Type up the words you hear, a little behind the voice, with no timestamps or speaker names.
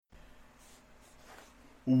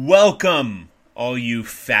Welcome, all you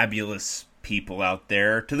fabulous people out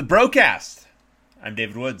there, to the Broadcast. I'm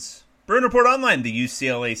David Woods. Bruin Report Online, the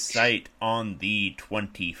UCLA site on the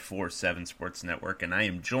 24/7 Sports Network, and I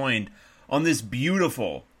am joined on this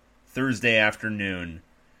beautiful Thursday afternoon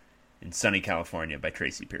in sunny California by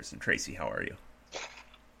Tracy Pearson. Tracy, how are you?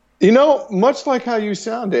 You know, much like how you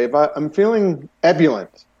sound, Dave, I'm feeling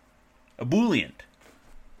ebullient. Ebullient.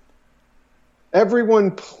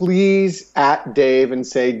 Everyone please at Dave and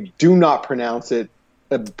say, do not pronounce it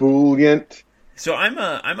ebullient. So I'm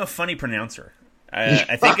a funny pronouncer.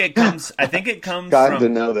 I think it comes Gotten from to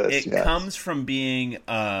know this, it yes. comes from being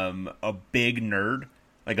a big nerd,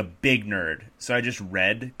 like a big nerd. So I just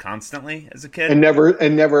read constantly as a kid And never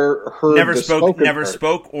heard never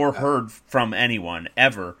spoke or heard from anyone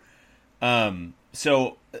ever.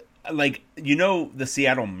 So like, you know, the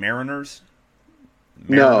Seattle Mariners?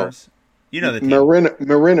 No. You know the team.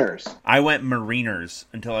 Mariners. I went Mariners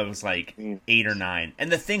until I was like 8 or 9. And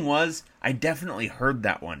the thing was, I definitely heard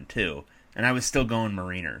that one too. And I was still going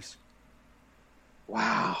Mariners.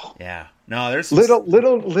 Wow. Yeah. No, there's some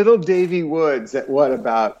Little Davey Woods at what,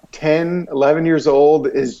 about 10, 11 years old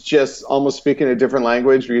is just almost speaking a different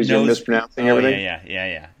language because you're mispronouncing everything.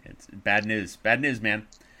 Yeah. It's bad news. Bad news, man.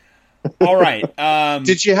 All right.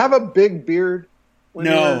 Did you have a big beard?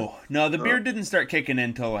 No, the beard didn't start kicking in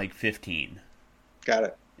until like 15. Got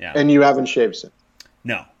it. Yeah. And you haven't shaved since?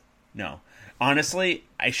 No. Honestly,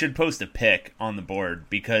 I should post a pic on the board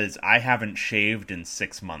because I haven't shaved in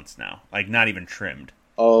 6 months now. Like, not even trimmed.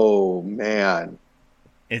 Oh, man.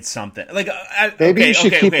 It's something. Like, Maybe you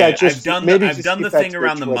should keep that just... I've done the thing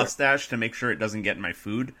around the mustache to make sure it doesn't get in my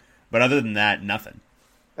food. But other than that, nothing.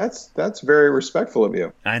 That's very respectful of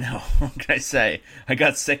you. I know. What can I say? I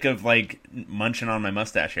got sick of, like, munching on my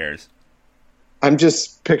mustache hairs. I'm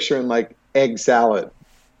just picturing, like, egg salad.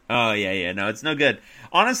 Oh, yeah. No, it's no good.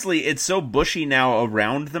 Honestly, it's so bushy now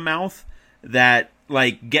around the mouth that,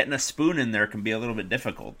 like, getting a spoon in there can be a little bit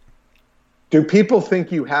difficult. Do people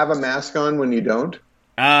think you have a mask on when you don't?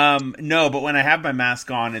 No, but when I have my mask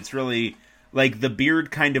on, it's really, like, the beard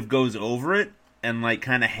kind of goes over it and, like,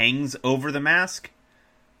 kind of hangs over the mask.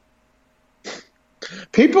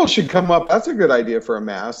 People should come up. That's a good idea for a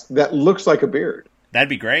mask that looks like a beard. That'd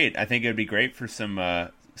be great. I think it would be great for some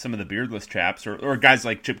of the beardless chaps or guys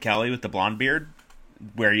like Chip Kelly with the blonde beard,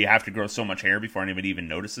 where you have to grow so much hair before anybody even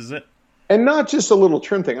notices it. And not just a little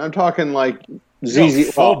trim thing. I'm talking like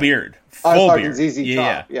ZZ full beard. Full beard. ZZ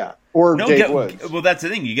Top. Yeah. Or Dave Woods. Well, that's the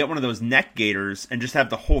thing. You get one of those neck gaiters and just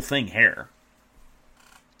have the whole thing hair.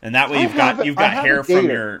 And that way you've got hair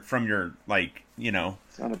from your like, you know,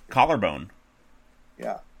 collarbone.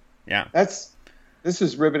 Yeah. This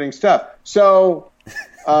is riveting stuff. So,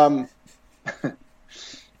 Dave,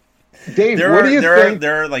 what do you think?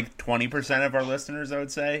 There are like 20% of our listeners, I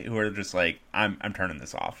would say, who are just like, I'm turning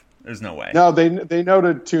this off. There's no way. No, they know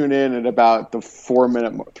to tune in at about the 3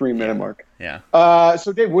 minute mark. Yeah.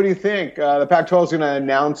 So, Dave, what do you think? The Pac-12 is going to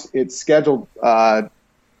announce its schedule.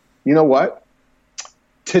 You know what?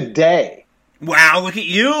 Today. Wow! Look at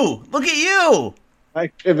you! I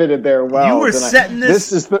pivoted there well. You were setting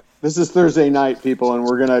this. This is Thursday night, people, and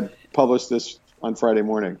we're going to publish this on Friday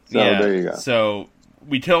morning. So there you go. So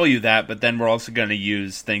we tell you that, but then we're also going to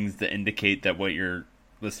use things that indicate that what you're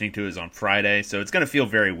listening to is on Friday. So it's going to feel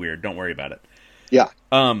very weird. Don't worry about it. Yeah.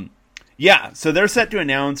 Yeah. So they're set to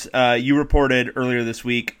announce. You reported earlier this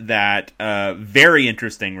week that very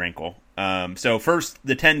interesting wrinkle. So first,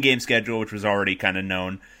 the 10-game schedule, which was already kind of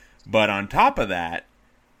known, but on top of that,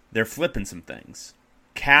 they're flipping some things.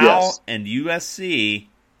 Cal and USC,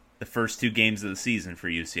 the first 2 games of the season for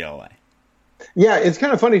UCLA. Yeah, it's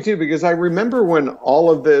kind of funny, too, because I remember when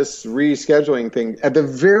all of this rescheduling thing, at the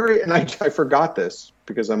very, and I forgot this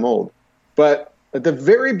because I'm old, but at the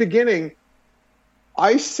very beginning,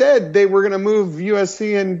 I said they were going to move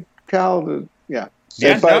USC and Cal to,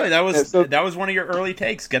 that was one of your early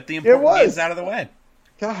takes. Get the important games out of the way.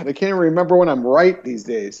 God, I can't even remember when I'm right these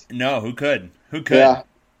days. No, who could? Yeah.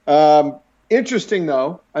 Interesting,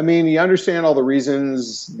 though. I mean, you understand all the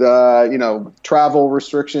reasons, the, travel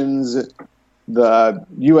restrictions. The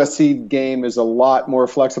USC game is a lot more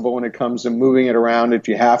flexible when it comes to moving it around if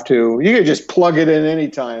you have to. You can just plug it in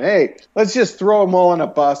anytime. Hey, let's just throw them all on a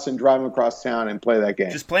bus and drive them across town and play that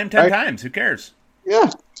game. Just play them 10 times. Who cares?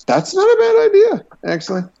 Yeah, that's not a bad idea,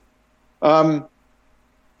 actually.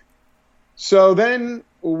 So then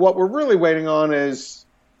what we're really waiting on is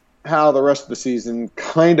how the rest of the season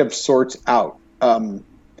kind of sorts out.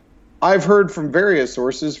 I've heard from various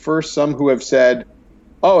sources, first some who have said,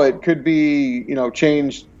 oh, it could be,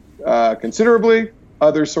 changed considerably.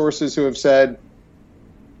 Other sources who have said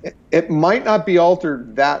it might not be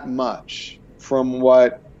altered that much from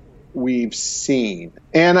what we've seen.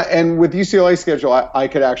 And with UCLA's schedule, I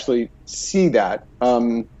could actually see that.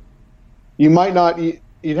 You might not.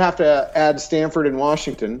 You'd have to add Stanford and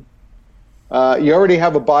Washington. You already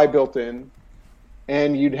have a bye built in,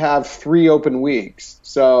 and you'd have 3 open weeks.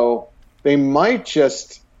 So they might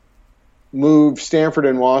just move Stanford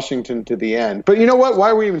and Washington to the end. But you know what?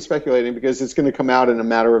 Why are we even speculating? Because it's going to come out in a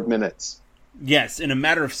matter of minutes. Yes, in a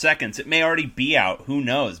matter of seconds. It may already be out. Who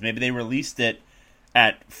knows? Maybe they released it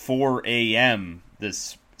at 4 a.m.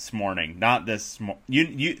 this morning. Not this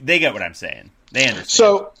they get what I'm saying. They understand.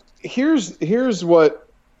 So here's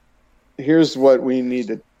what we need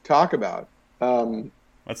to talk about.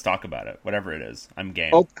 Let's talk about it. Whatever it is, I'm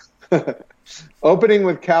game. Opening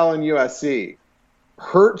with Cal and USC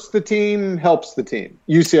hurts the team, helps the team.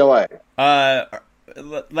 UCLA.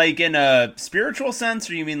 Like in a spiritual sense,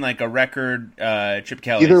 or you mean like a record Chip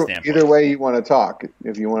Kelly standpoint? Either way you want to talk.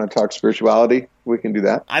 If you want to talk spirituality, we can do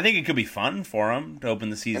that. I think it could be fun for them to open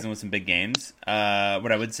the season with some big games.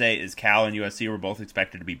 What I would say is Cal and USC were both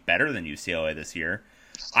expected to be better than UCLA this year.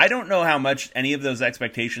 I don't know how much any of those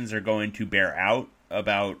expectations are going to bear out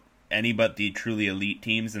about any but the truly elite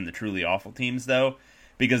teams and the truly awful teams, though,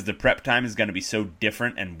 because the prep time is going to be so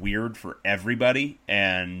different and weird for everybody,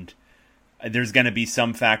 and there's going to be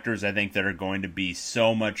some factors, I think, that are going to be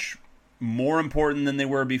so much more important than they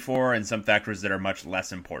were before, and some factors that are much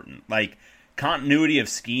less important. Like continuity of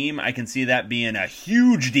scheme, I can see that being a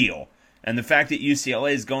huge deal. And the fact that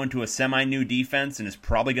UCLA is going to a semi-new defense and is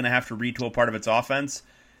probably going to have to retool part of its offense,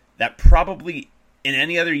 that probably, in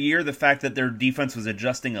any other year, the fact that their defense was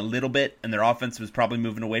adjusting a little bit and their offense was probably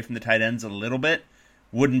moving away from the tight ends a little bit,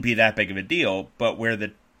 wouldn't be that big of a deal. But where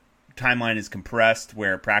the timeline is compressed,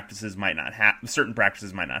 where practices might not certain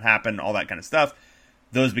practices might not happen, all that kind of stuff,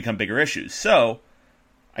 those become bigger issues. So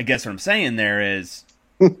I guess what I'm saying there is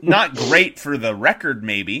not great for the record,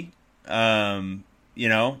 maybe.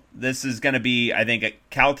 This is going to be, I think, a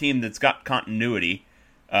Cal team that's got continuity.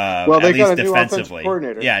 Well, they got a new offensive defensively.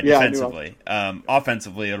 coordinator. Yeah, defensively.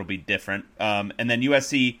 Offensively, it'll be different. And then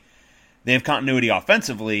USC, they have continuity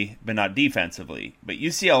offensively, but not defensively. But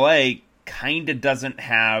UCLA kind of doesn't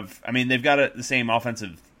have. I mean, they've got the same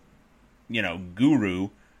offensive, guru,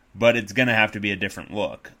 but it's going to have to be a different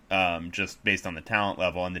look, just based on the talent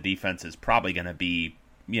level, and the defense is probably going to be,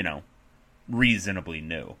 reasonably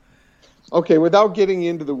new. Okay, without getting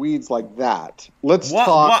into the weeds like that, let's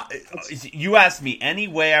talk. You asked me any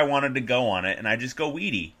way I wanted to go on it, and I just go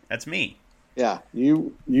weedy. That's me. Yeah,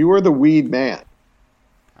 you are the weed man.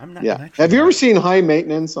 I'm not. Yeah. Have you ever seen High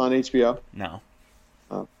Maintenance on HBO? No.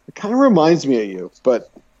 It kind of reminds me of you, but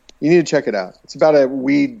you need to check it out. It's about a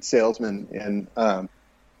weed salesman in.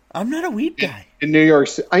 I'm not a weed guy. In New York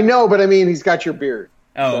City. I know, but I mean, he's got your beard.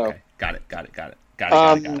 Oh, so. Okay. Got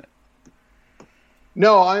it.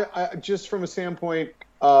 No, I just from a standpoint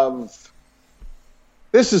of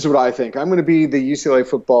this is what I think. I'm going to be the UCLA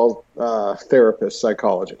football therapist,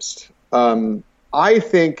 psychologist. I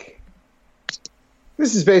think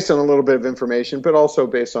this is based on a little bit of information, but also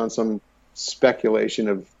based on some speculation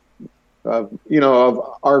of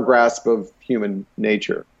our grasp of human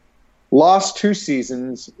nature. Lost 2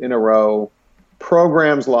 seasons in a row,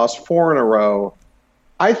 programs lost 4 in a row.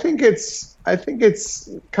 I think it's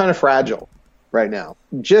kind of fragile right now.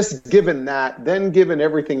 Just given that, then given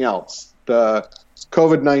everything else, the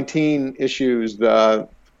COVID-19 issues, the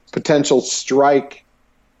potential strike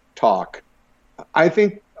talk, I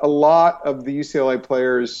think a lot of the UCLA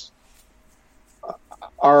players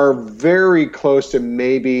are very close to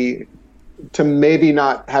maybe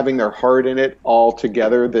not having their heart in it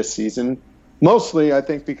altogether this season. Mostly, I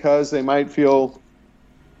think, because they might feel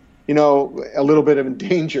a little bit of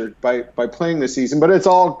endangered by playing this season, but it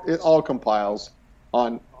all compiles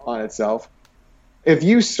on itself. If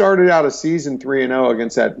you started out a season 3-0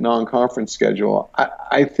 against that non-conference schedule,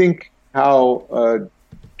 I think how a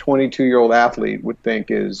 22-year-old athlete would think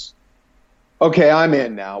is, okay, I'm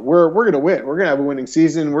in now. We're going to win. We're going to have a winning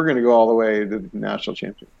season. We're going to go all the way to the national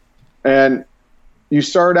championship. And you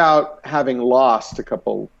start out having lost a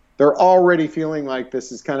couple. They're already feeling like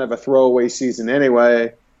this is kind of a throwaway season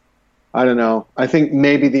anyway. I don't know. I think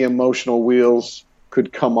maybe the emotional wheels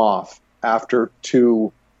could come off after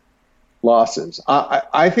 2 losses.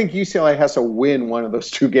 I think UCLA has to win one of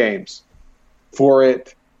those 2 games for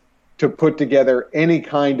it to put together any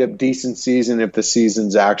kind of decent season if the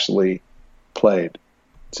season's actually played.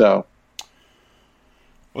 So,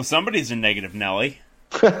 well, somebody's a negative Nelly.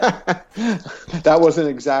 That wasn't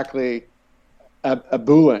exactly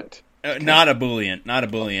ebullient. Not a Boolean. Not a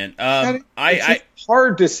Boolean. It's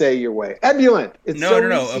hard to say your way. Ebullient. It's no.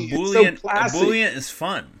 easy. A Boolean. So a Boolean is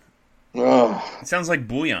fun. Ugh. It sounds like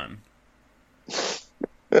bouillon.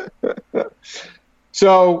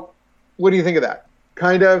 So, what do you think of that?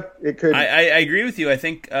 Kind of. It could. I agree with you. I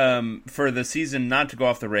think for the season not to go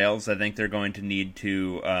off the rails, I think they're going to need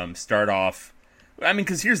to start off. I mean,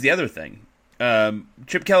 because here's the other thing.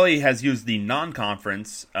 Chip Kelly has used the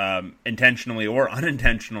non-conference intentionally or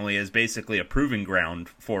unintentionally as basically a proving ground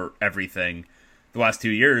for everything the last 2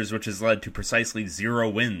 years, which has led to precisely 0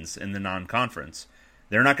 wins in the non-conference.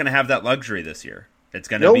 They're not going to have that luxury this year. It's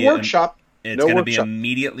going to be workshop. It's going to be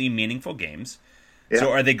immediately meaningful games. Yeah.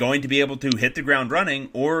 So are they going to be able to hit the ground running,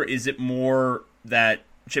 or is it more that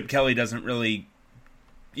Chip Kelly doesn't really,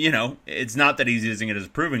 it's not that he's using it as a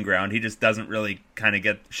proving ground. He just doesn't really kind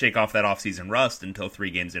of shake off that offseason rust until 3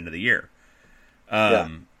 games into the year.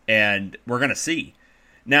 And we're going to see.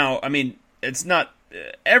 Now, I mean, it's not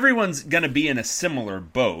 – everyone's going to be in a similar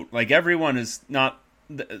boat. Like, everyone is not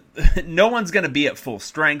 – no one's going to be at full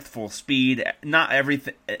strength, full speed. Not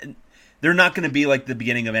everything – they're not going to be like the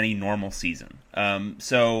beginning of any normal season.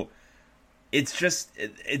 So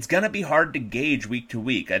it's going to be hard to gauge week to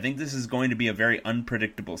week. I think this is going to be a very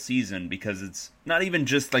unpredictable season because it's not even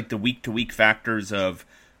just like the week to week factors of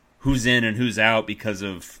who's in and who's out because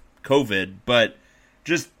of COVID, but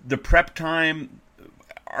just the prep time,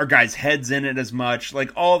 our guys' heads in it as much,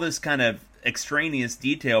 like all this kind of extraneous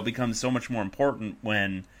detail becomes so much more important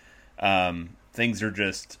when things are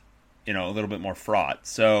just, a little bit more fraught.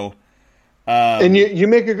 So, and you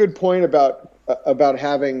make a good point about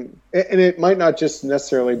having, and it might not just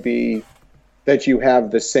necessarily be that you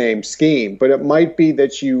have the same scheme, but it might be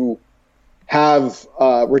that you have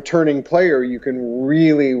a returning player you can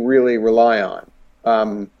really, really rely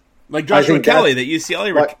on. Like Joshua Kelly that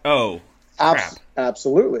UCLA.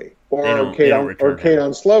 Absolutely. Or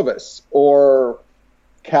Kadon Slovis or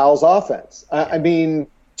Cal's offense. I mean,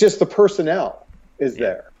 just the personnel is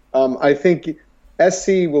there. I think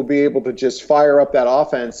SC will be able to just fire up that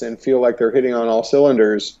offense and feel like they're hitting on all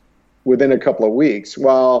cylinders within a couple of weeks.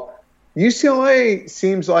 While UCLA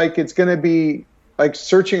seems like it's going to be like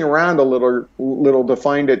searching around a little to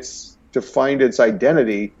find its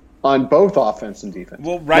identity on both offense and defense.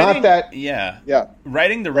 Well, writing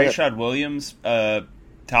the Rashad Williams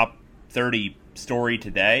top 30 story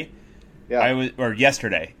today,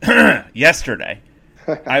 yesterday.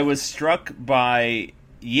 I was struck by.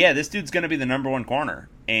 Yeah, this dude's going to be the number 1 corner.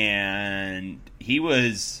 And he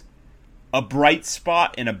was a bright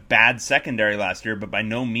spot in a bad secondary last year, but by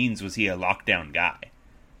no means was he a lockdown guy.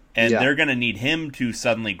 And they're going to need him to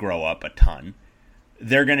suddenly grow up a ton.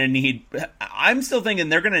 They're going to need... I'm still thinking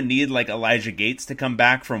they're going to need like Elijah Gates to come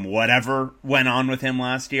back from whatever went on with him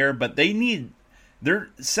last year, but they need... Their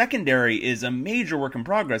secondary is a major work in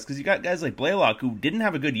progress because you got guys like Blaylock who didn't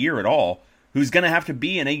have a good year at all, who's going to have to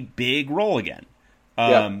be in a big role again.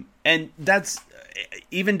 And that's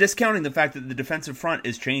even discounting the fact that the defensive front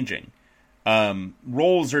is changing.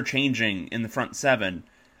 Roles are changing in the front 7.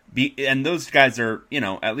 And those guys are,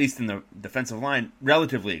 at least in the defensive line,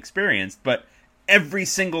 relatively experienced. But every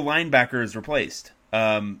single linebacker is replaced.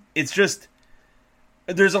 It's just,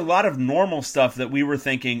 there's a lot of normal stuff that we were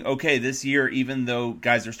thinking, okay, this year, even though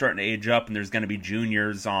guys are starting to age up and there's going to be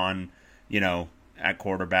juniors on, at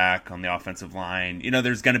quarterback, on the offensive line,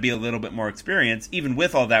 there's going to be a little bit more experience. Even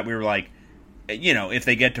with all that, we were like, if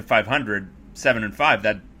they get to 500,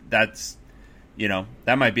 7-5, that's,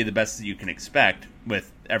 that might be the best that you can expect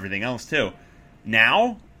with everything else too.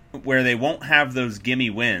 Now, where they won't have those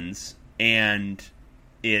gimme wins and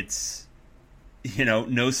it's,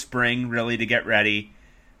 no spring really to get ready.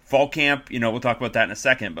 Fall camp, we'll talk about that in a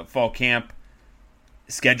second, but fall camp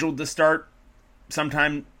scheduled to start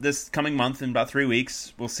sometime this coming month in about 3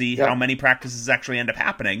 weeks. We'll see how many practices actually end up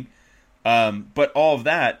happening. But all of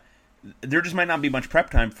that, there just might not be much prep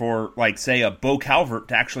time for, like, say, a Bo Calvert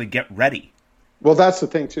to actually get ready. Well, that's the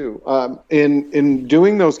thing, too. In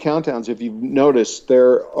doing those countdowns, if you've noticed,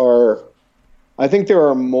 I think there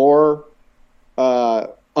are more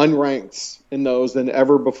unranks in those than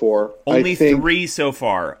ever before. Only 3 so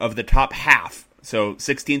far of the top half, so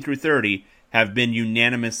 16 through 30, have been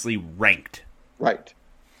unanimously ranked. Right.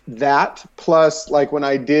 That plus, like when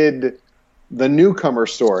I did the newcomer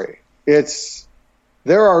story,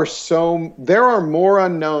 there are more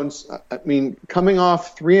unknowns. I mean, coming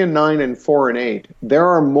off 3-9 and 4-8, there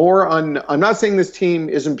are more I'm not saying this team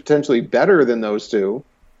isn't potentially better than those two,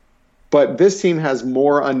 but this team has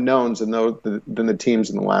more unknowns than the teams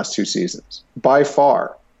in the last 2 seasons by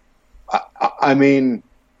far. I mean,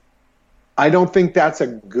 I don't think that's a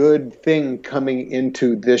good thing coming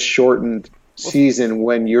into this shortened season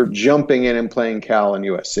when you're jumping in and playing Cal and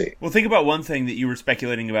USC. Well, think about one thing that you were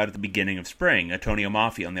speculating about at the beginning of spring, Antonio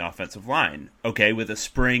Mafi on the offensive line. Okay, with a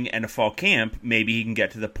spring and a fall camp, maybe he can get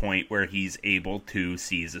to the point where he's able to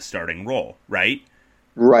seize a starting role, right?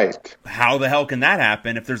 Right. How the hell can that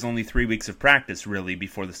happen if there's only 3 weeks of practice, really,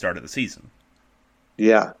 before the start of the season?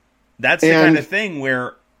 Yeah. That's the kind of thing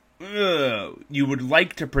where you would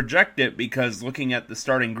like to project it, because looking at the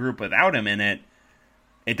starting group without him in it,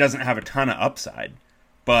 it doesn't have a ton of upside.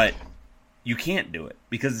 But you can't do it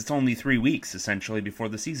because it's only 3 weeks, essentially, before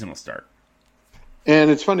the season will start.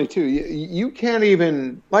 And it's funny, too. You can't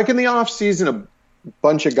even, like in the off season, a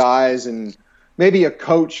bunch of guys and maybe a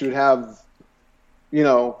coach would have,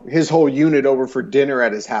 his whole unit over for dinner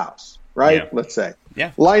at his house, right? Yeah. Let's say.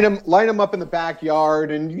 Yeah. Line them up in the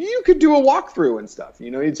backyard, and you could do a walkthrough and stuff.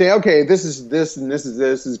 You'd say, okay, this is this, and this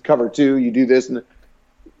is cover 2. You do this, and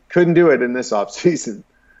couldn't do it in this off season.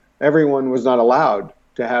 Everyone was not allowed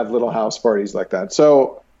to have little house parties like that.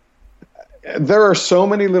 So there are so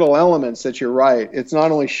many little elements that you're right. It's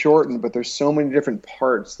not only shortened, but there's so many different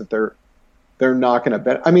parts that they're not going to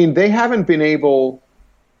bet. I mean, they haven't been able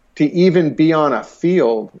to even be on a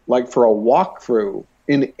field like for a walkthrough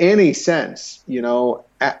in any sense,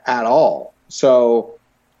 at all. So,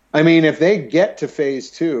 I mean, if they get to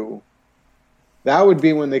phase 2, that would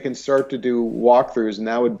be when they can start to do walkthroughs, and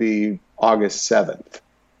that would be August 7th.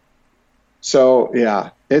 So, yeah,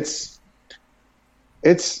 it's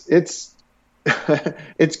it's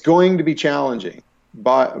going to be challenging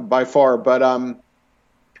by far. But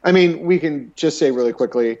I mean, we can just say really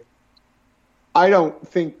quickly, I don't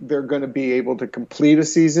think they're going to be able to complete a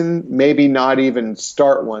season, maybe not even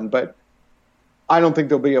start one, but I don't think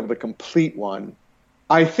they'll be able to complete one.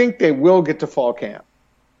 I think they will get to fall camp.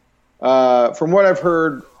 From what I've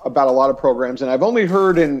heard about a lot of programs, and I've only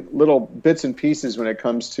heard in little bits and pieces when it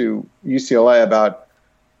comes to UCLA about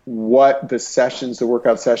what the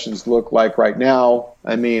workout sessions look like right now.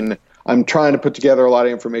 I mean, I'm trying to put together a lot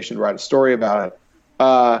of information to write a story about it.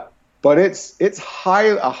 But it's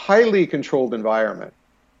a highly controlled environment.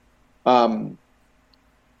 And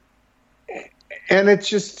it's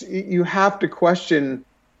just, you have to question,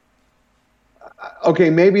 okay,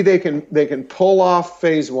 maybe they can pull off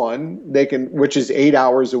phase 1, which is 8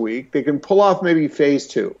 hours a week. They can pull off maybe phase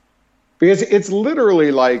 2, because it's literally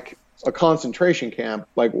like a concentration camp,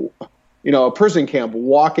 like, a prison camp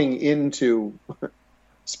walking into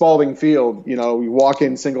Spalding Field. You walk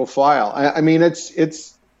in single file. I mean,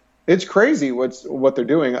 it's crazy what they're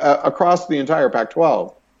doing across the entire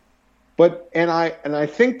Pac-12. But I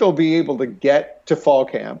think they'll be able to get to fall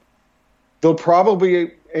camp. They'll probably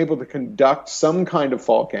be able to conduct some kind of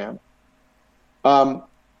fall camp.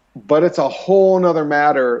 But it's a whole nother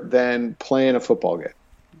matter than playing a football game.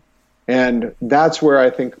 And that's where I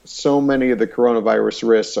think so many of the coronavirus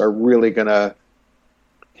risks are really going to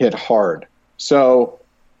hit hard. So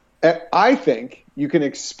I think you can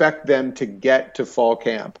expect them to get to fall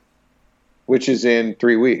camp, which is in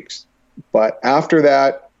 3 weeks. But after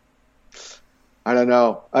that, I don't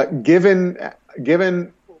know.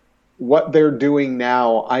 Given what they're doing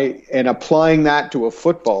now, and applying that to a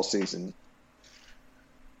football season,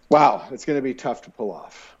 wow, it's going to be tough to pull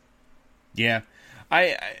off. Yeah,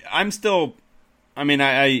 I'm still. I mean,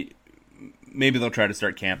 I maybe they'll try to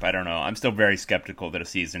start camp. I don't know. I'm still very skeptical that a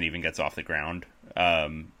season even gets off the ground.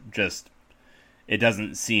 It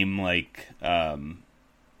doesn't seem like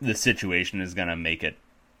the situation is going to make it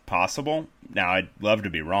possible. Now, I'd love to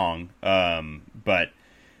be wrong, but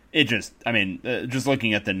it just, just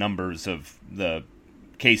looking at the numbers of the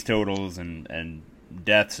case totals and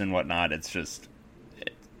deaths and whatnot, it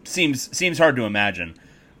seems hard to imagine.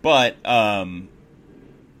 But I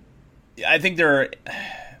think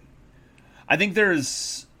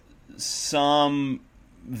there's some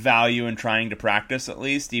value in trying to practice, at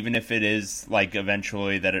least, even if it is like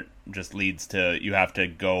eventually that it just leads to you have to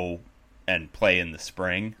go and play in the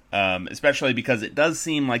spring, especially because it does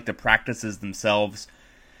seem like the practices themselves,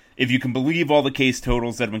 if you can believe all the case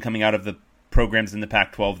totals that have been coming out of the programs in the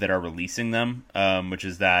Pac-12 that are releasing them, which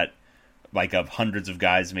is that like of hundreds of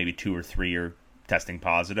guys, maybe 2 or 3 are testing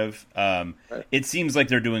positive. Right. It seems like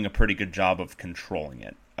they're doing a pretty good job of controlling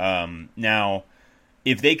it. Now,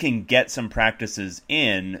 if they can get some practices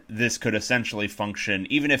in, this could essentially function,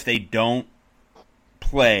 even if they don't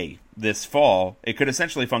play this fall, it could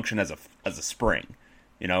essentially function as a spring,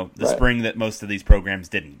 the right. Spring that most of these programs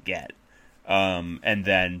didn't get, and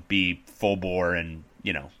then be full bore, and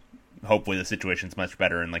hopefully the situation's much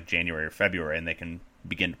better in like January or February, and they can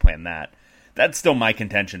begin to plan that. that's still my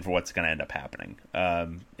contention for what's going to end up happening.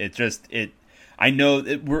 I know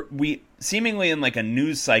that we seemingly in like a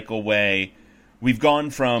news cycle way, we've gone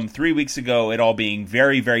from 3 weeks ago it all being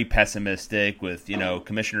very, very pessimistic with,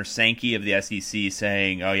 Commissioner Sankey of the SEC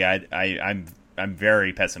saying, "Oh yeah, I'm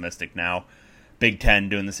very pessimistic now." Big Ten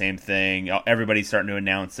doing the same thing. Everybody's starting to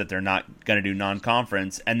announce that they're not going to do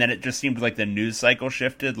non-conference, and then it just seemed like the news cycle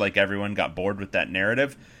shifted. Like everyone got bored with that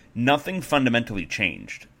narrative. Nothing fundamentally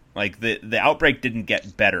changed. Like the outbreak didn't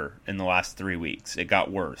get better in the last 3 weeks; it got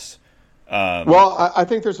worse. Well, I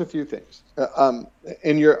think there's a few things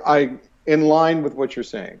in line with what you're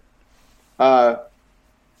saying.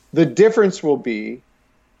 The difference will be,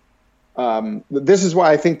 this is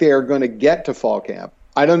why I think they are going to get to fall camp.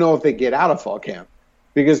 I don't know if they get out of fall camp,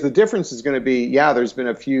 because the difference is going to be, there's been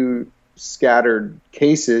a few scattered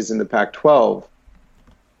cases in the Pac-12,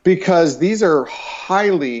 because these are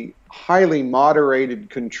highly, highly moderated,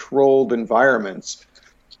 controlled environments.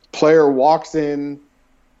 Player walks in,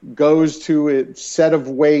 goes to a set of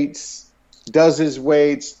weights, does his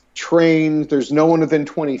weights, trains. There's no one within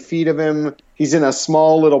 20 feet of him. He's in a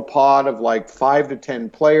small little pod of like 5 to 10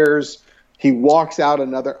 players. He walks out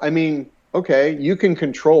another. I mean, okay, you can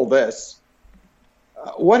control this.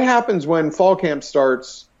 What happens when fall camp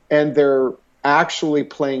starts and they're actually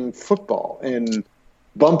playing football and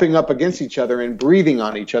bumping up against each other and breathing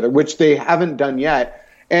on each other, which they haven't done yet?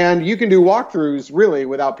 And you can do walkthroughs really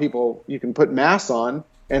without people. You can put masks on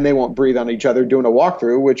and they won't breathe on each other doing a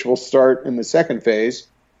walkthrough, which will start in the second phase,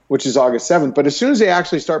 which is August 7th. But as soon as they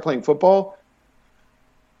actually start playing football,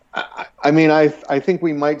 I think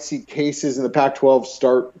we might see cases in the Pac-12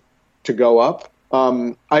 start to go up.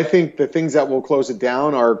 I think the things that will close it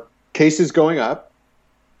down are cases going up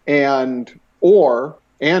and or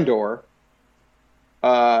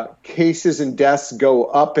cases and deaths go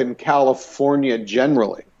up in California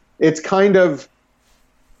generally.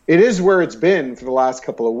 It is where it's been for the last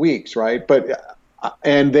couple of weeks, right?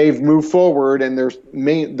 And they've moved forward, and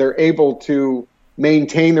they're able to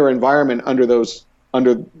maintain their environment under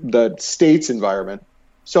the state's environment.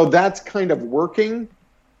 So that's kind of working,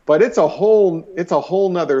 but it's a whole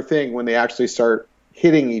nother thing when they actually start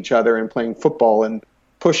hitting each other and playing football and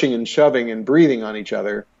pushing and shoving and breathing on each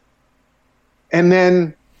other. And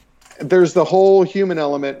then there's the whole human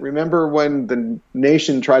element. Remember when the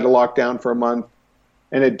nation tried to lock down for a month,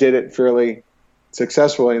 and it did it fairly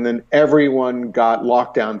successfully, and then everyone got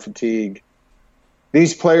lockdown fatigue.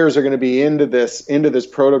 These players are going to be into this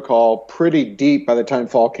protocol pretty deep by the time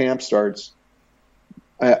fall camp starts.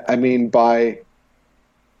 I mean, by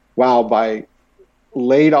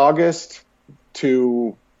late August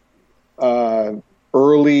to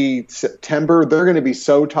early September, they're going to be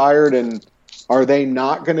so tired. And are they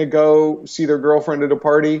not going to go see their girlfriend at a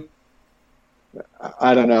party?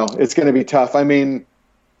 I don't know. It's going to be tough. I mean,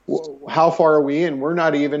 how far are we in? We're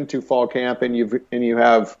not even to fall camp, and you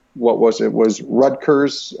have, what was it? Was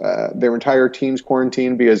Rutgers, their entire team's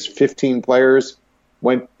quarantined because 15 players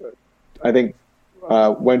went.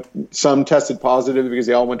 Some tested positive because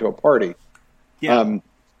they all went to a party. Yeah.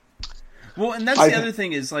 Well, and that's the other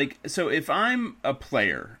thing is, like, so if I'm a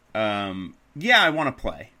player, I want to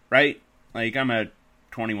play, right? Like, I'm a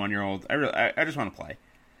 21-year-old. I just want to play,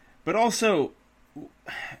 but also,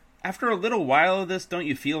 after a little while of this, don't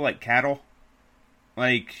you feel like cattle?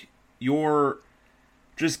 Like, you're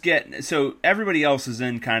just so everybody else is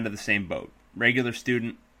in kind of the same boat. Regular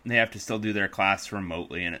student, they have to still do their class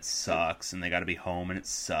remotely, and it sucks, and they got to be home, and it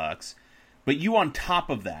sucks. But you, on top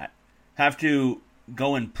of that, have to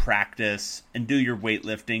go and practice and do your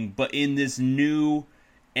weightlifting, but in this new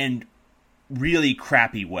and really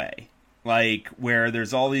crappy way. Like, where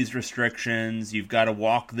there's all these restrictions, you've got to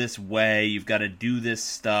walk this way, you've got to do this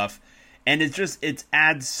stuff, and it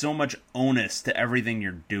adds so much onus to everything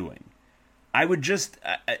you're doing. I would just,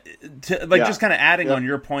 just kind of adding on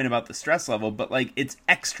your point about the stress level, but, like, it's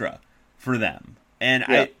extra for them.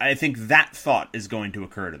 And I think that thought is going to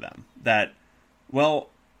occur to them, that, well,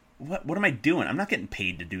 what am I doing? I'm not getting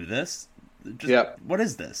paid to do this. What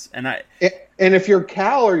is this? And if you're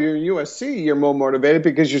Cal or you're USC, you're more motivated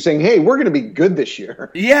because you're saying, "Hey, we're going to be good this year."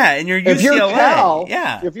 Yeah, and you're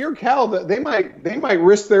UCLA. If you're Cal, they might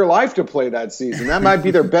risk their life to play that season. That might be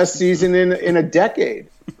their best season in a decade,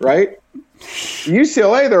 right?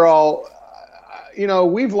 UCLA, they're all,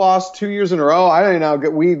 we've lost 2 years in a row.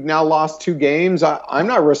 We've now lost 2 games. I'm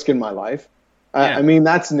not risking my life. I mean,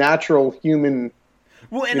 that's natural human.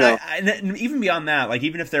 Well, and even beyond that, like,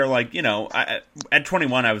 even if they're like, at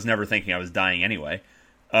 21, I was never thinking I was dying anyway.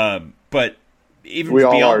 But even we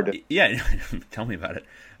beyond, all are. Yeah, tell me about it.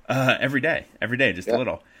 Every day, just a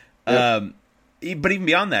little. but even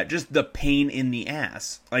beyond that, just the pain in the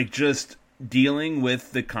ass, like just dealing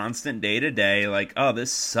with the constant day to day, like, oh,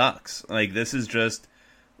 this sucks. Like, this is just,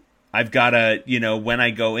 I've got to, when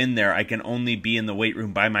I go in there, I can only be in the weight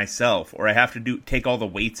room by myself, or I have to take all the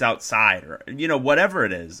weights outside, or, whatever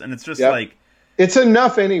it is. And it's just like, it's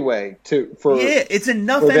enough anyway it's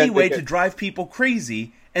enough anyway to drive people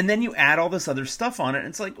crazy. And then you add all this other stuff on it. And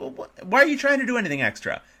it's like, well, why are you trying to do anything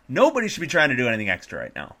extra? Nobody should be trying to do anything extra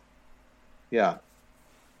right now. Yeah.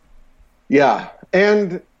 Yeah.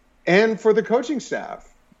 And for the coaching staff,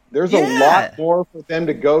 there's a lot more for them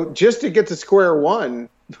to go just to get to square one.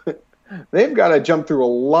 They've got to jump through a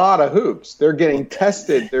lot of hoops. They're getting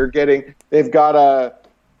tested. They've got to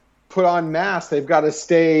put on masks. They've got to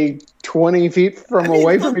stay 20 feet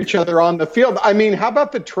away from each other on the field. I mean, how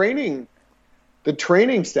about the training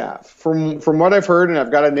staff? From what I've heard, and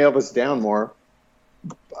I've got to nail this down more,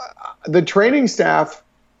 the training staff,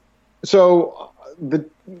 so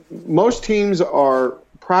most teams are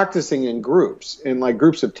practicing in groups, in like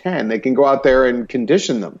groups of 10. They can go out there and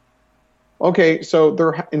condition them. Okay, so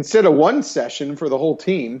they're, instead of one session for the whole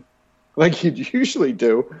team, like you'd usually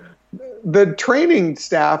do, the training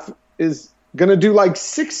staff is going to do like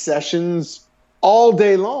 6 sessions all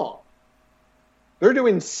day long. They're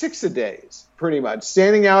doing 6 a days, pretty much,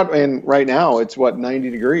 standing out. And right now it's 90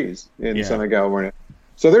 degrees in Southern California.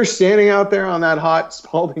 So they're standing out there on that hot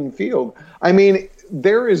Spalding Field. I mean,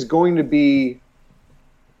 there is going to be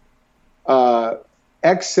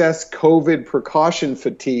excess COVID precaution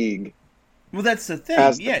fatigue. Well, that's the thing.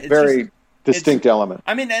 As it's very distinct element.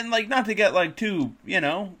 I mean, and like, not to get like too,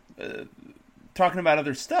 talking about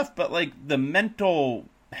other stuff, but like the mental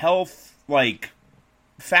health like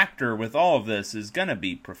factor with all of this is going to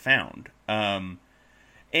be profound.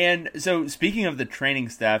 And so speaking of the training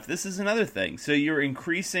staff, this is another thing. So you're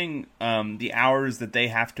increasing the hours that they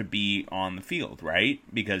have to be on the field, right?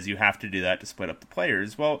 Because you have to do that to split up the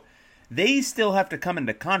players. Well, they still have to come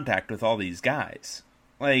into contact with all these guys.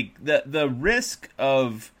 Like, the risk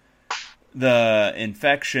of the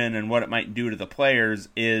infection and what it might do to the players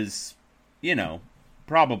is,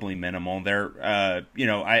 probably minimal. They're,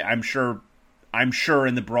 I'm sure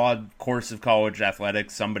in the broad course of college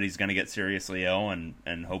athletics, somebody's going to get seriously ill,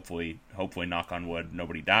 and hopefully, knock on wood,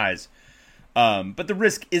 nobody dies. But the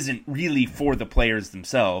risk isn't really for the players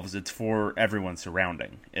themselves. It's for everyone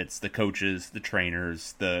surrounding. It's the coaches, the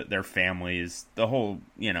trainers, their families, the whole,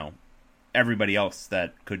 everybody else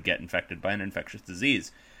that could get infected by an infectious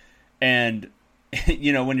disease. And,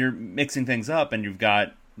 when you're mixing things up and you've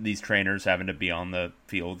got these trainers having to be on the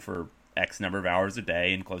field for X number of hours a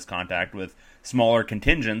day in close contact with smaller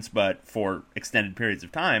contingents, but for extended periods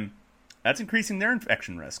of time, that's increasing their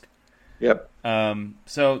infection risk. Yep.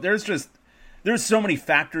 So there's so many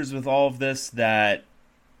factors with all of this that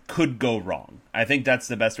could go wrong. I think that's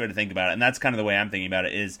the best way to think about it. And that's kind of the way I'm thinking about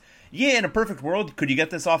it is, in a perfect world, could you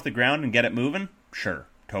get this off the ground and get it moving? Sure,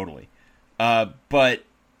 totally. But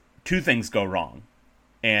 2 things go wrong,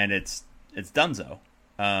 and it's donezo.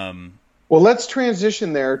 Well, let's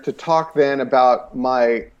transition there to talk then about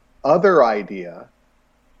my other idea,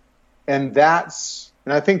 and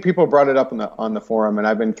I think people brought it up on the forum, and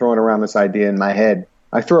I've been throwing around this idea in my head.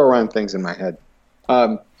 I throw around things in my head.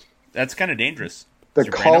 That's kind of dangerous. The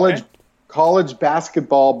college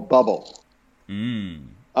basketball bubble.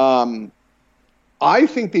 I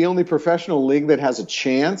think the only professional league that has a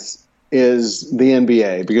chance is the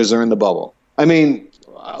NBA because they're in the bubble. I mean,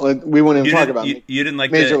 we wouldn't even talk about it. You didn't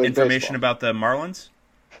like the information about the Marlins?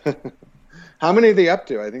 How many are they up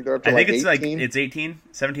to? I think they're up to I think it's 18. It's 18,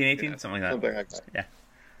 17, 18, something like that. Something like that.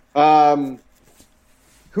 Yeah.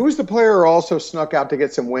 Who's the player who also snuck out to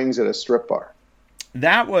get some wings at a strip bar?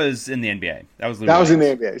 That was in the NBA. That was in the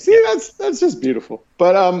NBA. See, that's just beautiful.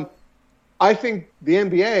 But I think the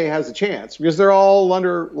NBA has a chance because they're all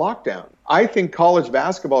under lockdown. I think college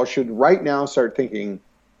basketball should right now start thinking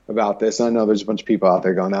about this. I know there's a bunch of people out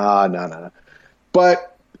there going, no.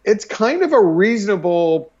 But it's kind of a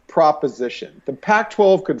reasonable proposition. The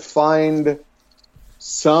Pac-12 could find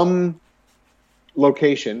some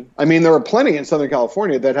location. I mean, there are plenty in Southern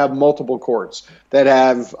California that have multiple courts, that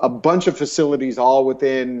have a bunch of facilities all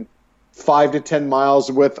within 5 to 10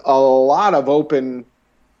 miles with a lot of open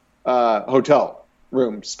hotel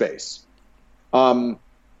room space.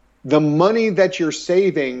 The money that you're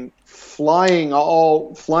saving flying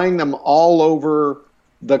them all over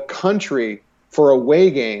the country for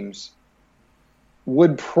away games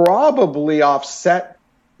would probably offset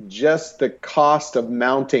just the cost of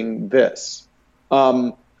mounting this.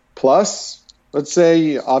 Plus, let's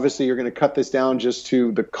say, obviously, you're going to cut this down just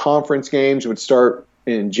to the conference games would start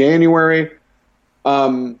in January.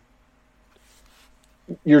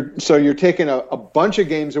 you're taking a bunch of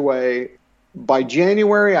games away. By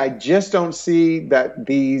January, I just don't see that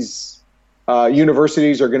these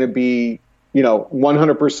universities are going to be,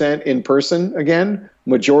 100% in person again.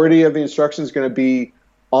 Majority of the instruction is going to be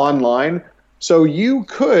online. So you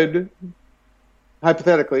could,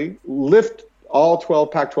 hypothetically, lift all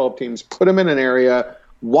 12 Pac-12 teams, put them in an area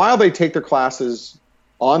while they take their classes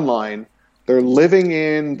online. They're living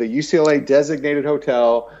in the UCLA designated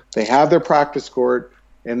hotel. They have their practice court.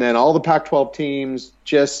 And then all the Pac-12 teams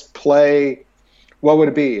just play, what would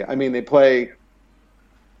it be? I mean, they play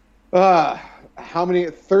how many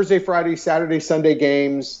Thursday, Friday, Saturday, Sunday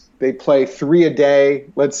games? They play 3 a day,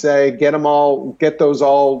 let's say, get those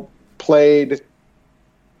all played.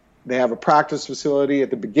 They have a practice facility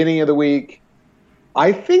at the beginning of the week.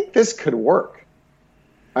 I think this could work.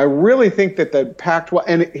 I really think that the Pac-12,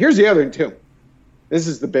 and here's the other thing too. This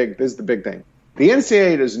is the big thing. The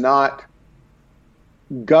NCAA does not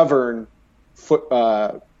govern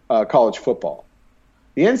college football.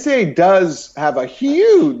 The NCAA does have a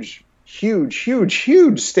huge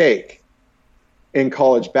stake in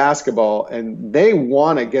college basketball, and they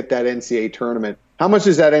want to get that NCAA tournament. How much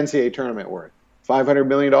is that NCAA tournament worth? $500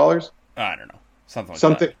 million? I don't know.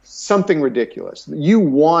 Something ridiculous. You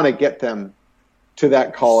want to get them to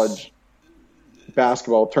that college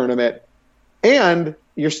basketball tournament. And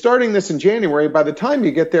you're starting this in January. By the time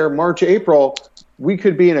you get there, March, April, we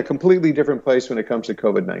could be in a completely different place when it comes to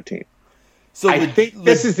COVID-19. So I think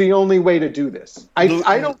this is the only way to do this. I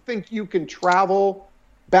don't think you can travel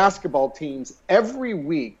basketball teams every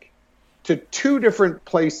week to 2 different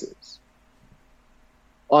places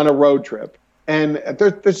on a road trip. And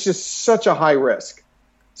there's just such a high risk.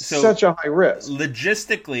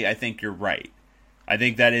 Logistically, I think you're right. I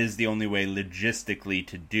think that is the only way logistically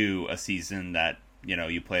to do a season that,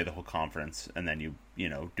 you play the whole conference and then you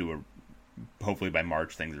do hopefully by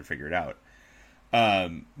March things are figured out.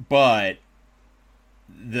 But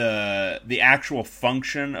the actual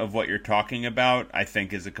function of what you're talking about, I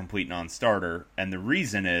think, is a complete non-starter. And the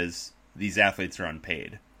reason is these athletes are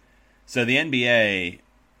unpaid. So the NBA,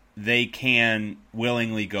 they can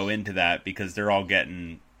willingly go into that because they're all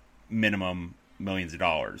getting minimum millions of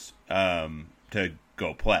dollars to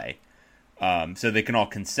go play. So they can all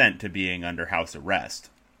consent to being under house arrest,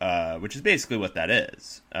 which is basically what that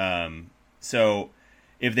is. So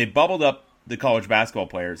if they bubbled up the college basketball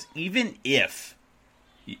players, even if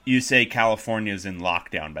you say California's in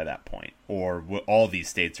lockdown by that point, or all these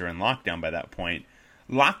states are in lockdown by that point,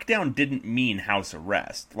 lockdown didn't mean house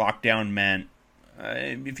arrest. Lockdown meant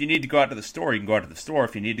if you need to go out to the store, you can go out to the store.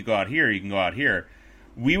 If you need to go out here, you can go out here.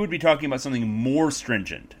 We would be talking about something more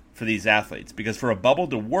stringent for these athletes, because for a bubble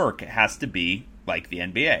to work, it has to be like the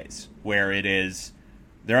NBA's, where it is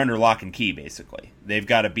they're under lock and key, basically. They've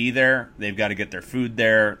got to be there. They've got to get their food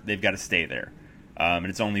there. They've got to stay there. And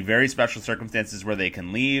it's only very special circumstances where they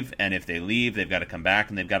can leave, and if they leave, they've got to come back,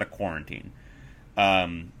 and they've got to quarantine.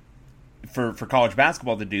 For college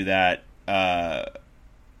basketball to do that,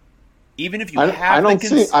 even if you I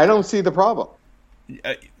don't see the problem.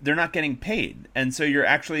 They're not getting paid, and so you're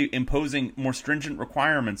actually imposing more stringent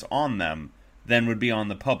requirements on them than would be on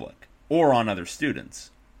the public or on other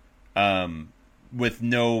students, with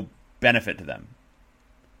no benefit to them.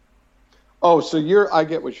 Oh, so I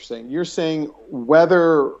get what you're saying. You're saying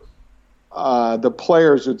whether the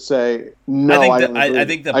players would say no. I don't agree. I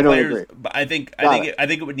think the players. I think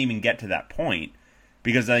it wouldn't even get to that point,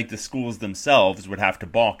 because I think the schools themselves would have to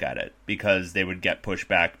balk at it, because they would get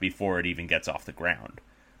pushback before it even gets off the ground.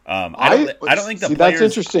 I don't think the players. That's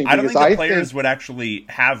interesting. I don't think the players would actually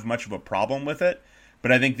have much of a problem with it,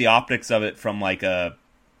 but I think the optics of it from like a,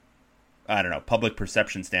 public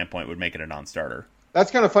perception standpoint would make it a non-starter. That's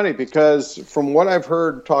kind of funny, because from what I've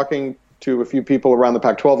heard talking to a few people around the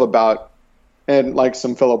Pac-12 about, and like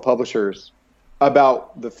some fellow publishers,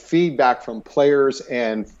 about the feedback from players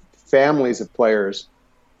and families of players,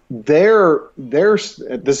 they're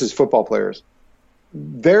this is football players.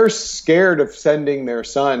 They're scared of sending their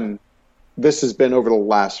son. This has been over the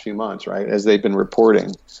last few months, right? As they've been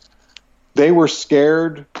reporting, they were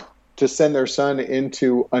scared to send their son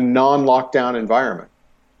into a non-lockdown environment.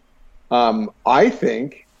 I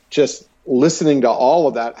think just listening to all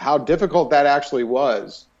of that, how difficult that actually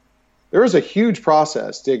was, there was a huge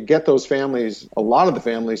process to get those families, a lot of the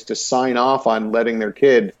families, to sign off on letting their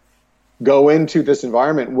kid go into this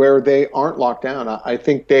environment where they aren't locked down. I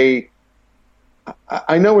think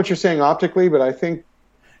I know what you're saying optically, but I think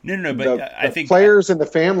I think players and the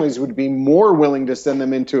families would be more willing to send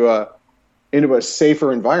them into a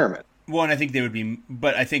safer environment. Well, and I think they would be,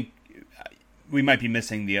 but I think we might be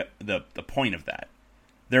missing the point of that.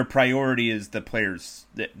 their priority is the players,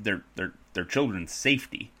 their children's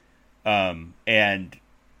safety, and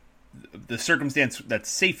the circumstance that's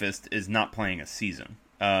safest is not playing a season,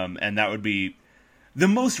 and that would be the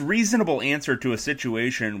most reasonable answer to a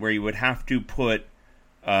situation where you would have to put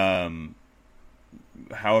however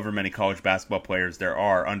many college basketball players there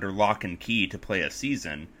are under lock and key to play a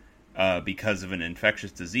season because of an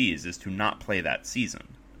infectious disease is to not play that season.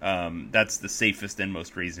 That's the safest and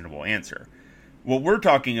most reasonable answer. What we're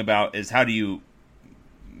talking about is how do you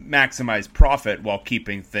maximize profit while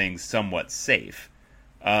keeping things somewhat safe.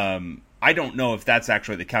 I don't know if that's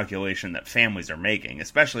actually the calculation that families are making,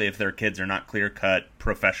 especially if their kids are not clear-cut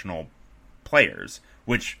professional players,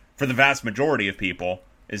 which for the vast majority of people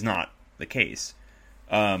is not the case.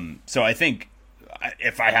 So I think,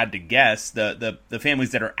 if I had to guess, the families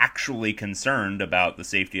that are actually concerned about the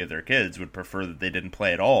safety of their kids would prefer that they didn't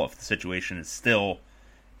play at all if the situation is still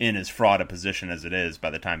in as fraught a position as it is by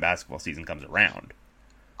the time basketball season comes around.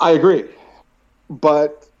 I agree.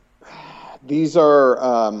 But these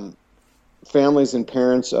are families and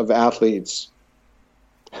parents of athletes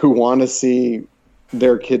who want to see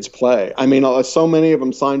their kids play. I mean, so many of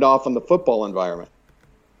them signed off on the football environment.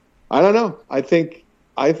 I don't know. I think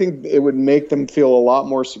it would make them feel a lot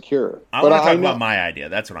more secure. I want to talk about my idea.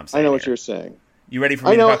 That's what I'm saying. I know what you're saying. You ready for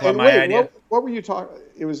me to talk about my idea? What were you talking?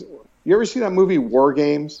 You ever see that movie War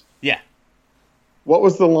Games? Yeah. What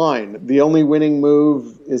was the line? The only winning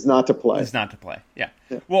move is not to play. Is not to play. Yeah.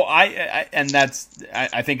 Well, I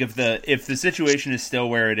think if the situation is still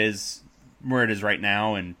where it is right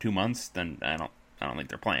now in 2 months, then I don't think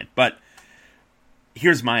they're playing. But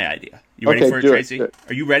here's my idea. You ready for it, Tracy?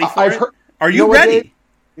 Are you ready for it? Are you ready?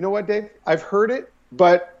 You know what, Dave? I've heard it,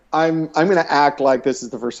 but I'm going to act like this is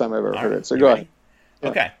the first time I've ever heard it. So go ahead. Yeah.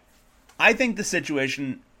 Okay. I think the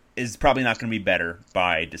situation is probably not going to be better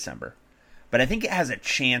by December, but I think it has a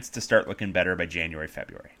chance to start looking better by January,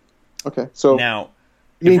 February. Okay. So now,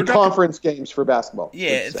 you mean conference games for basketball?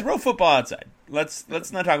 Yeah, throw football outside. Let's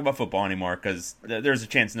not talk about football anymore because there's a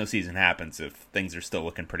chance no season happens if things are still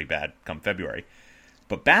looking pretty bad come February.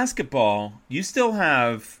 But basketball, you still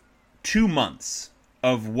have 2 months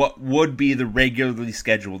of what would be the regularly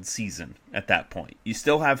scheduled season at that point. You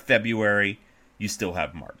still have February, you still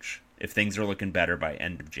have March, if things are looking better by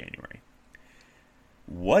end of January.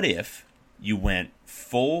 What if you went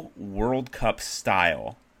full World Cup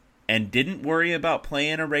style and didn't worry about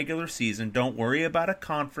playing a regular season, don't worry about a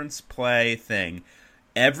conference play thing,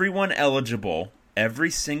 everyone eligible, every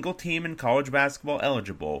single team in college basketball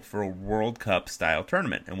eligible for a World Cup style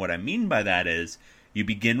tournament. And what I mean by that is you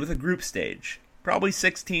begin with a group stage, probably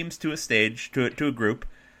 6 teams to a stage, to a group,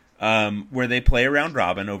 where they play a round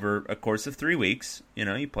robin over a course of 3 weeks. You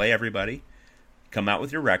know, you play everybody, come out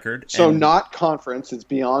with your record. So not conference, it's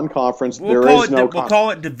beyond conference. We'll call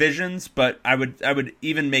it divisions, but I would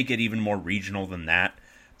even make it even more regional than that.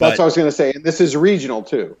 That's what I was going to say. And this is regional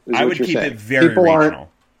too. I would keep it very regional.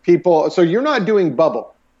 So you're not doing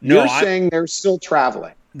bubble. You're saying they're still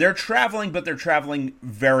traveling. They're traveling, but they're traveling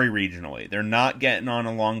very regionally. They're not getting on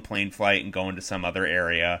a long plane flight and going to some other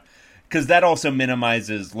area, because that also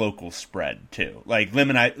minimizes local spread too. Like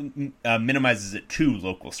minimizes it to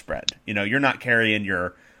local spread. You know, you're not carrying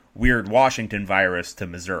your weird Washington virus to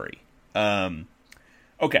Missouri.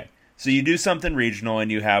 Okay, so you do something regional and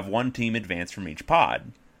you have one team advance from each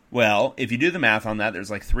pod. Well, if you do the math on that,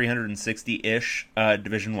 there's like 360-ish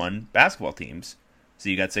Division I basketball teams. So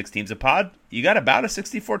you got 6 teams a pod. You got about a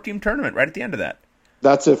 64-team tournament right at the end of that.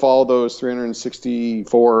 That's if all those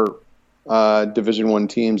 364 Division I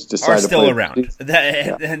teams decide are still to play around.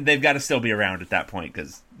 And they've got to still be around at that point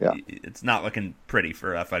because it's not looking pretty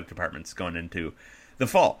for athletic departments going into the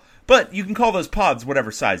fall. But you can call those pods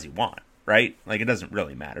whatever size you want, right? Like, it doesn't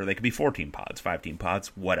really matter. They could be 4-team pods, 5-team pods,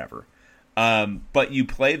 whatever. But you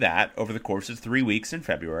play that over the course of 3 weeks in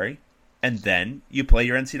February, and then you play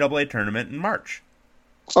your NCAA tournament in March.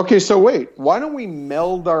 Okay, so wait. Why don't we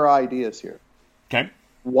meld our ideas here? Okay.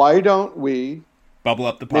 Why don't we bubble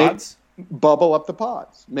up the pods? Bubble up the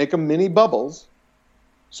pods. Make them mini bubbles.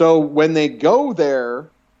 So when they go there,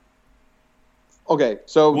 okay,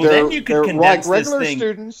 so they're like regular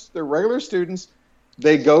students. They're regular students.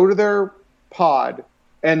 They go to their pod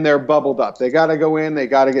and they're bubbled up. They got to go in. They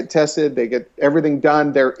got to get tested. They get everything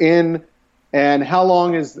done. They're in. And how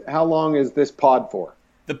long is this pod for?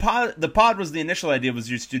 The pod was the initial idea was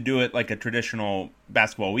just to do it like a traditional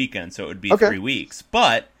basketball weekend, so it would be 3 weeks.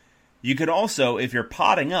 But you could also, if you're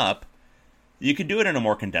podding up, you could do it in a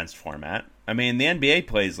more condensed format. I mean, the NBA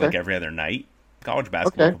plays like every other night. College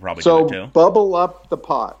basketball could probably do it too. So bubble up the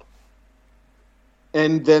pod,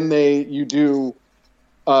 and then you do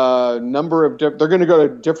number of they're going to go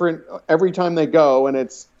to different every time they go, and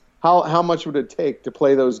it's how much would it take to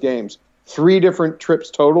play those games? 3 different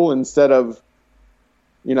trips total instead of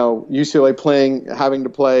UCLA having to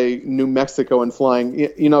play New Mexico and flying.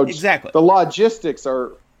 Exactly. The logistics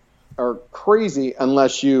are crazy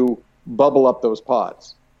unless you bubble up those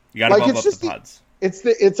pods. You got to bubble up the pods.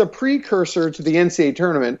 It's a precursor to the NCAA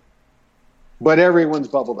tournament, but everyone's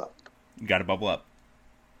bubbled up. You got to bubble up.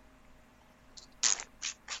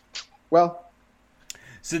 Well,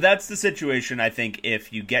 so that's the situation. I think I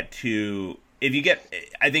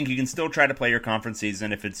think you can still try to play your conference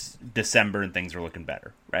season if it's December and things are looking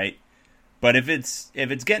better, right? But if it's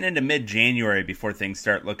getting into mid-January before things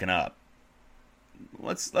start looking up,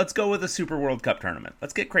 let's go with a Super World Cup tournament.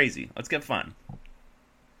 Let's get crazy. Let's get fun.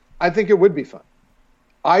 I think it would be fun.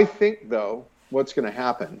 I think, though, what's going to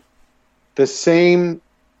happen, the same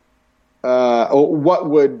what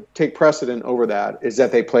would take precedent over that is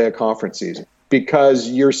that they play a conference season, because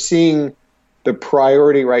you're seeing the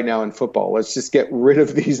priority right now in football. Let's just get rid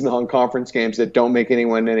of these non-conference games that don't make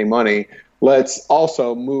anyone any money. Let's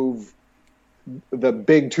also move the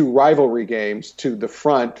big 2 rivalry games to the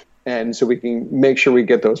front, and so we can make sure we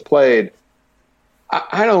get those played.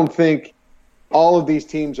 I don't think all of these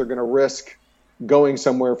teams are going to risk going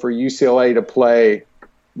somewhere for UCLA to play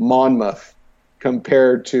Monmouth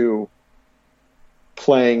compared to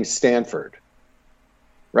playing Stanford,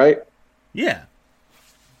 right? Yeah.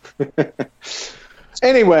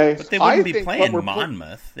 Anyway, but they wouldn't be playing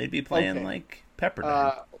Monmouth. They'd be playing like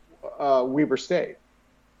Pepperdine, Weber State.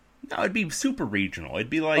 No, it'd be super regional. It'd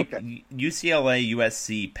be like UCLA,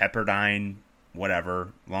 USC, Pepperdine, whatever,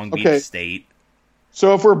 Long Beach State.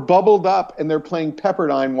 So if we're bubbled up and they're playing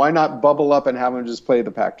Pepperdine, why not bubble up and have them just play the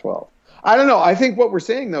Pac-12? I don't know. I think what we're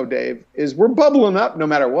saying, though, Dave, is we're bubbling up no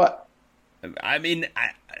matter what. I mean,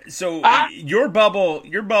 your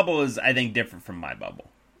bubble is, I think, different from my bubble.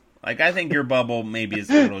 Like, I think your bubble maybe is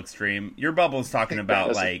a little extreme. Your bubble is talking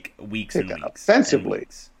about, like, weeks and weeks. Offensively. And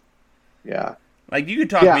weeks. Yeah. Like, you could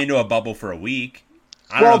talk me into a bubble for a week.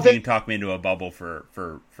 I don't know if you can talk me into a bubble for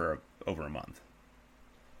over a month.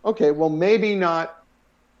 Okay, well, maybe not.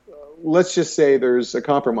 Let's just say there's a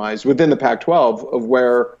compromise within the Pac-12 of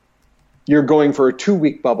where you're going for a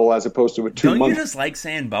 2-week bubble as opposed to a 2-month. Don't you just like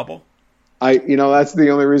saying bubble? That's the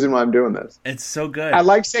only reason why I'm doing this. It's so good. I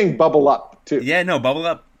like saying bubble up, too. Yeah, no, bubble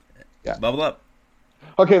up. Yeah. Bubble up.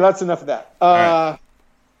 Okay, that's enough of that. Right.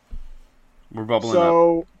 We're bubbling up.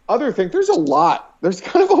 So, other thing, there's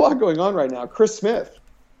kind of a lot going on right now. Chris Smith.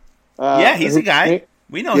 He's a guy.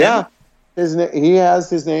 We know him. Yeah. He has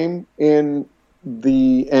his name in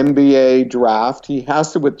the NBA draft. He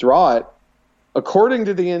has to withdraw it. According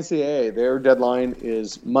to the NCAA, their deadline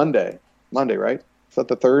is Monday. Monday, right? Is that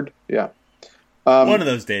the 3rd? Yeah. One of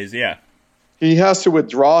those days, yeah. He has to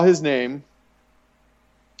withdraw his name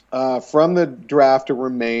from the draft to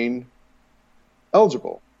remain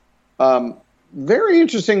eligible. Very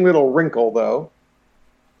interesting little wrinkle, though.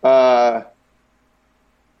 The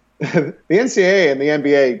NCAA and the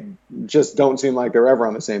NBA just don't seem like they're ever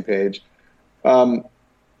on the same page. The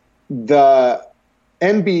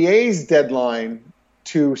NBA's deadline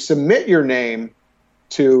to submit your name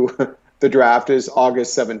to the draft is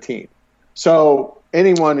August 17th. So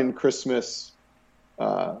anyone in Chris Smith's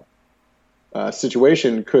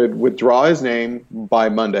situation could withdraw his name by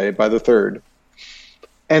Monday, by the 3rd.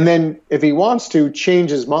 And then if he wants to,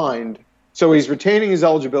 change his mind. So he's retaining his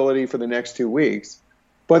eligibility for the next 2 weeks,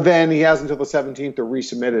 but then he has until the 17th to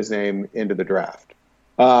resubmit his name into the draft.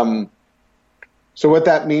 So what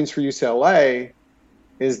that means for UCLA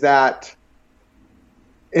is that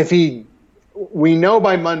we know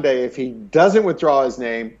by Monday, if he doesn't withdraw his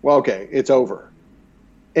name, well, okay, it's over.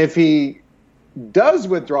 If he does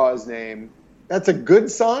withdraw his name, that's a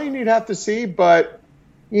good sign you'd have to see, but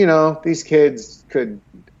these kids could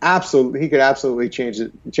absolutely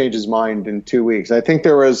change his mind in 2 weeks. I think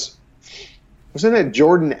wasn't it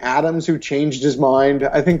Jordan Adams who changed his mind?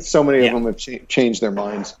 I think so many of them have changed their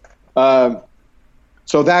minds.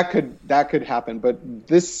 So that could happen, but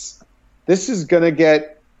this is going to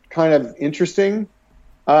get kind of interesting,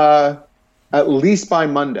 at least by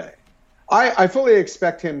Monday. I fully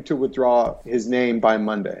expect him to withdraw his name by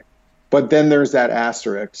Monday, but then there's that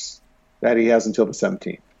asterisk that he has until the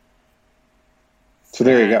 17th. So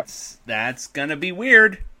there you go. That's going to be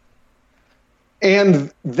weird.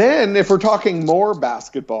 And then if we're talking more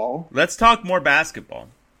basketball. Let's talk more basketball.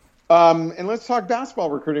 And let's talk basketball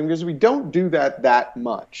recruiting, because we don't do that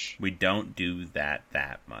much. We don't do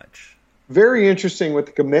that much. Very interesting with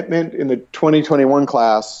the commitment in the 2021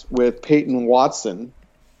 class with Peyton Watson,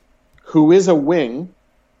 who is a wing.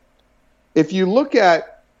 If you look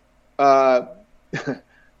at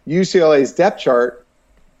UCLA's depth chart,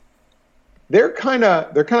 they're kind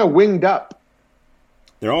of winged up.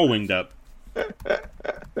 They're all winged up.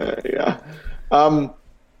 Yeah.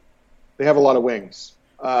 They have a lot of wings.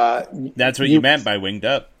 That's what you meant by winged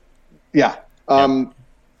up. Yeah.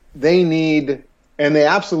 They need, and they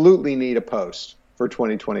absolutely need a post for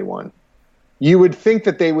 2021. You would think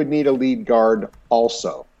that they would need a lead guard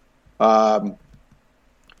also. Not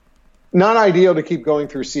ideal to keep going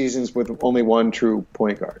through seasons with only one true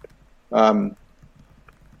point guard.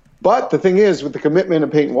 But the thing is, with the commitment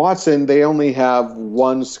of Peyton Watson, they only have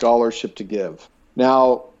one scholarship to give.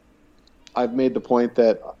 Now, I've made the point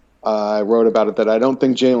that I wrote about it that I don't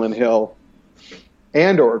think Jalen Hill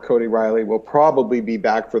and or Cody Riley will probably be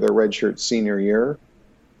back for their redshirt senior year.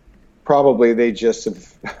 Probably they just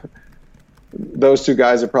have – those two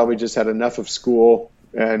guys have probably just had enough of school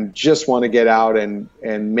and just want to get out and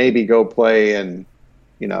maybe go play in,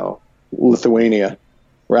 Lithuania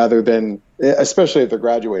rather than – especially if they're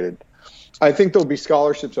graduated. I think there'll be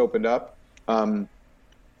scholarships opened up.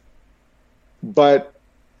 But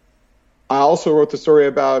I also wrote the story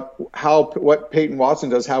about what Peyton Watson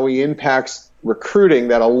does, how he impacts recruiting,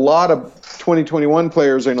 that a lot of 2021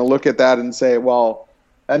 players are going to look at that and say, well,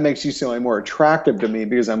 that makes UCLA more attractive to me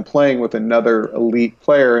because I'm playing with another elite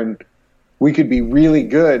player and we could be really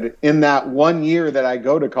good in that 1 year that I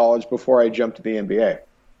go to college before I jump to the NBA.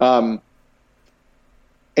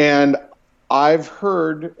 And I've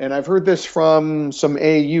heard this from some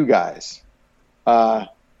AAU guys, that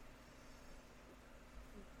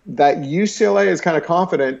UCLA is kind of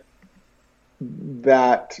confident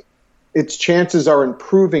that its chances are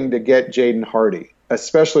improving to get Jaden Hardy,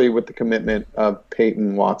 especially with the commitment of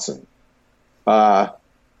Peyton Watson. I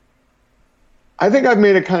think I've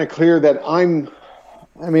made it kind of clear that I'm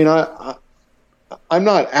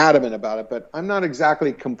not adamant about it, but I'm not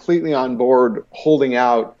exactly completely on board holding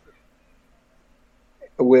out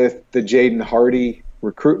with the Jaden Hardy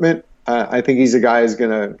recruitment. I think he's a guy who's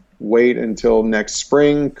going to wait until next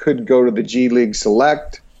spring, could go to the G League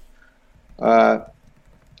Select. I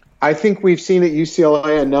think we've seen at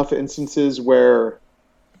UCLA enough instances where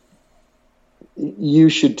you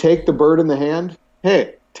should take the bird in the hand.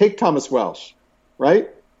 Hey, take Thomas Welsh, right?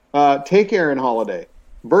 Take Aaron Holiday,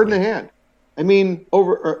 bird in the hand. I mean,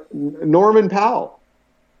 Norman Powell.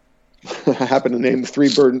 I happen to name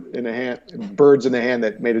three birds in the hand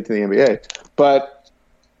that made it to the NBA. But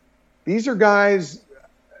these are guys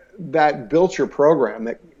that built your program,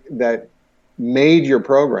 that made your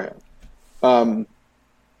program.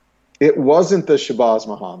 It wasn't the Shabazz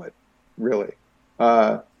Muhammad, really.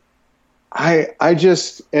 I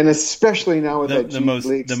just, and especially now with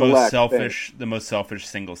the most selfish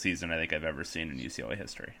single season I think I've ever seen in UCLA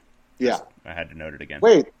history. Yeah, I had to note it again.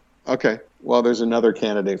 Wait, okay. Well, there's another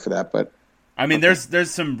candidate for that, but I mean, there's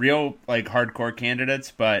some real like hardcore candidates,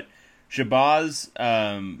 but Shabazz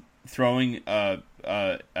throwing a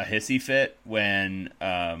hissy fit when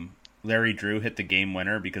Larry Drew hit the game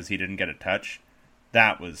winner because he didn't get a touch.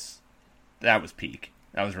 That was peak.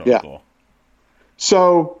 That was really cool.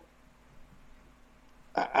 So,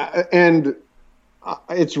 and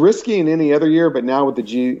it's risky in any other year, but now with the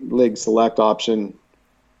G League Select option,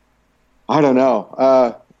 I don't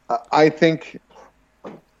know. I think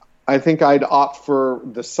I'd opt for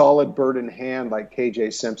the solid bird in hand like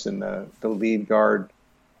KJ Simpson, the lead guard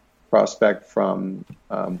prospect from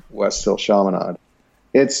West Hill Chaminade.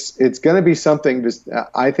 It's going to be something.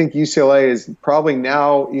 I think UCLA is probably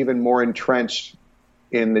now even more entrenched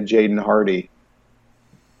in the Jaden Hardy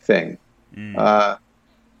thing.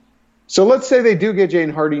 So let's say they do get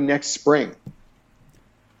Jaden Hardy next spring.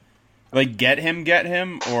 Like get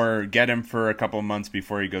him, or get him for a couple of months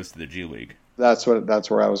before he goes to the G League. That's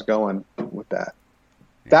where I was going with that.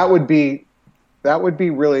 Yeah. That would be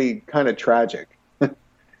really kind of tragic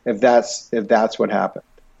if that's what happened.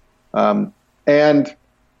 And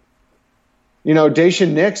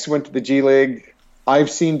Daishen Nix went to the G League.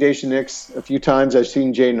 I've seen Daishen Nix a few times. I've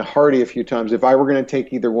seen Jaden Hardy a few times. If I were going to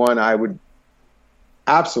take either one, I would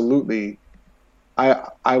absolutely.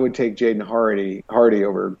 I would take Jaden Hardy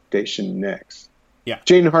over Daishen Nix. Yeah.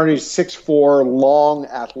 Jaden Hardy's 6'4", long,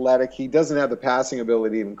 athletic. He doesn't have the passing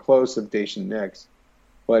ability even close of Daishen Nix,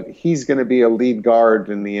 but he's going to be a lead guard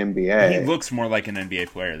in the NBA. He looks more like an NBA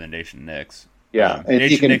player than Daishen Nix. Yeah, and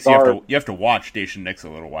Daishen Nix, you have to watch Daishen Nix a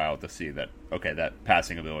little while to see that. Okay, that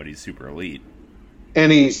passing ability is super elite.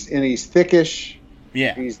 And he's thickish.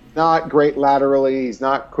 Yeah, he's not great laterally. He's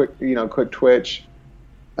not quick twitch.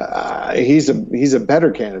 He's a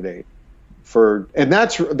better candidate and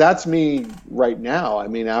that's me right now. I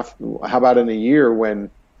mean, how about in a year when,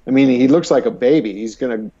 he looks like a baby. He's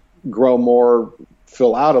going to grow more,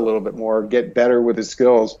 fill out a little bit more, get better with his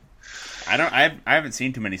skills. I haven't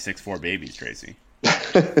seen too many 6'4" babies, Tracy.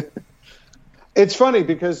 It's funny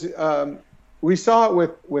because we saw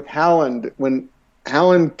it with Haaland. When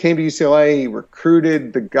Haaland came to UCLA, he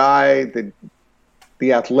recruited the guy, the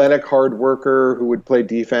athletic hard worker who would play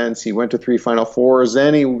defense. He went to 3 Final Fours.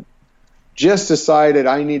 Then he just decided,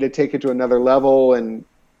 I need to take it to another level and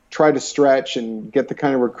try to stretch and get the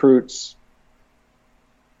kind of recruits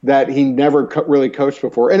that he never really coached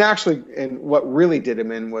before. And actually, and what really did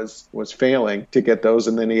him in was failing to get those,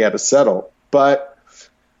 and then he had to settle. But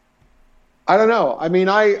I don't know. I mean,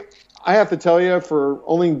 I have to tell you, for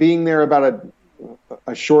only being there about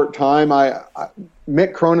a short time,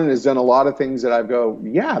 Mick Cronin has done a lot of things that I go,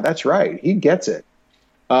 yeah, that's right. He gets it.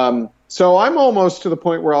 So I'm almost to the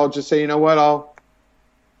point where I'll just say, you know what,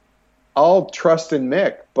 I'll trust in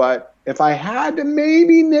Mick. But if I had to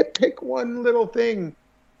maybe nitpick one little thing,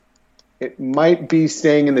 it might be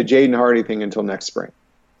staying in the Jaden Hardy thing until next spring.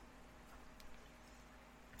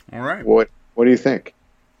 All right. What do you think?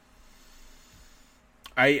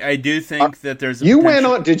 I do think that there's a you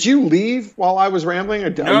potential... went on. Did you leave while I was rambling?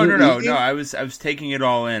 No. I was taking it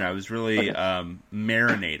all in. I was really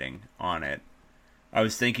marinating on it. I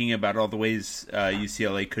was thinking about all the ways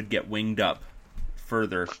UCLA could get winged up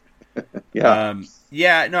further. Yeah.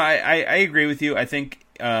 I agree with you. I think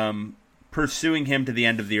pursuing him to the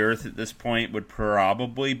end of the earth at this point would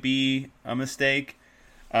probably be a mistake.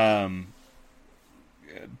 But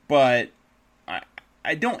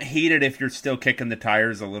I don't hate it if you're still kicking the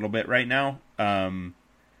tires a little bit right now. I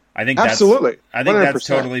think absolutely. I think that's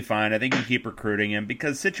totally fine. I think you keep recruiting him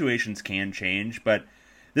because situations can change, but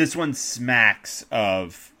this one smacks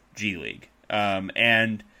of G League,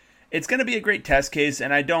 and it's going to be a great test case.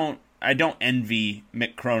 And I don't envy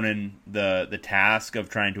Mick Cronin the task of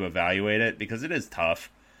trying to evaluate it because it is tough.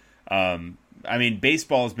 I mean,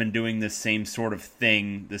 baseball has been doing this same sort of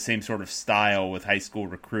thing, the same sort of style with high school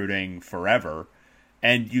recruiting forever.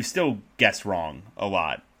 And you still guess wrong a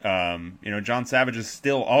lot. John Savage is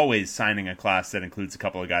still always signing a class that includes a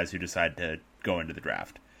couple of guys who decide to go into the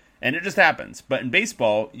draft. And it just happens. But in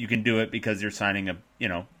baseball, you can do it because you're signing a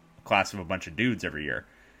class of a bunch of dudes every year.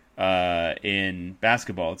 In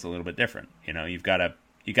basketball, it's a little bit different. You got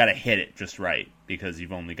to hit it just right because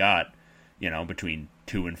you've only got, between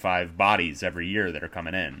 2 and 5 bodies every year that are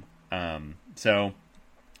coming in. So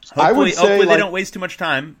hopefully they don't waste too much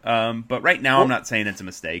time. But right now, I'm not saying it's a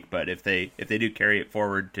mistake. But if they do carry it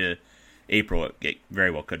forward to April, it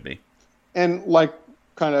very well could be. And like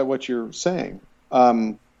kind of what you're saying,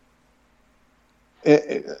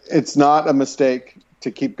 it's not a mistake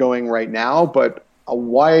to keep going right now. But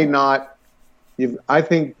why not? I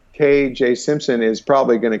think KJ Simpson is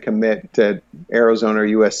probably going to commit to Arizona or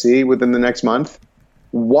USC within the next month.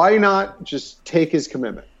 Why not just take his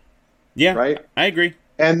commitment? Yeah, right. I agree.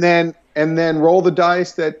 And then roll the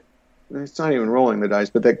dice that it's not even rolling the dice,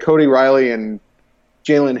 but that Cody Riley and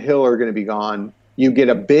Jalen Hill are going to be gone. You get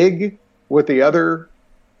a big with the other,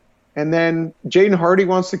 and then Jaden Hardy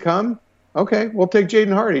wants to come. Okay, we'll take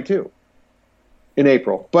Jaden Hardy too in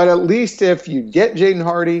April. But at least if you get Jaden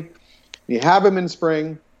Hardy, you have him in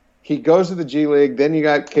spring, he goes to the G League, then you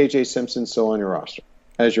got KJ Simpson still on your roster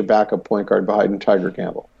as your backup point guard behind Tiger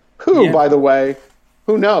Campbell. Who, by the way,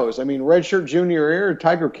 who knows? I mean, redshirt junior year,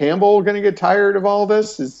 Tiger Campbell going to get tired of all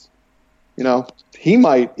this? He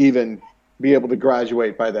might even be able to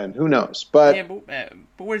graduate by then. Who knows? But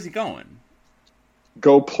where's he going?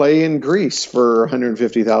 Go play in Greece for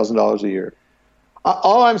 $150,000 a year.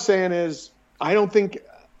 All I'm saying is I don't think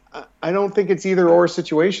it's either or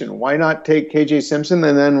situation. Why not take KJ Simpson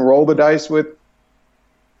and then roll the dice with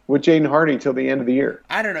Jaden Hardy till the end of the year?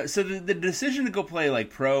 I don't know. So the decision to go play like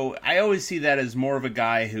pro, I always see that as more of a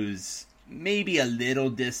guy who's maybe a little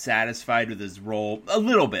dissatisfied with his role. A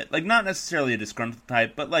little bit. Like, not necessarily a disgruntled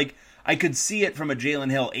type, but like I could see it from a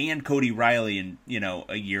Jalen Hill and Cody Riley in,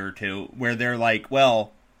 a year or two where they're like,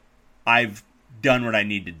 well, I've done what I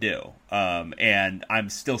need to do. And I'm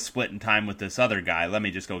still splitting time with this other guy. Let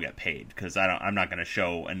me just go get paid because I'm not going to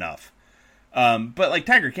show enough. But like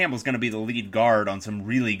Tiger Campbell's going to be the lead guard on some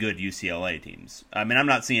really good UCLA teams. I mean, I'm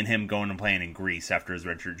not seeing him going and playing in Greece after his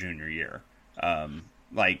redshirt junior year.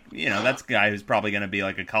 That's a guy who's probably going to be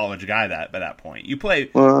like a college guy by that point. You play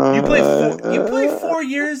 4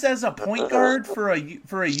 years as a point guard for a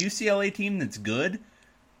UCLA team that's good.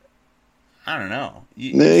 I don't know.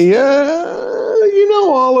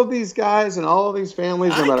 All of these guys and all of these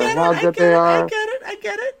families, no matter how good they are. I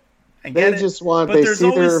get it. They just want.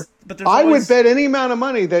 I would bet any amount of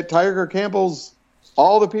money that Tiger Campbell's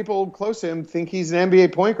all the people close to him think he's an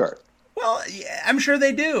NBA point guard. Well, yeah, I'm sure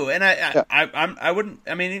they do, and Yeah. I wouldn't.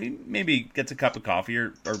 I mean, maybe he gets a cup of coffee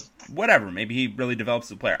or whatever. Maybe he really develops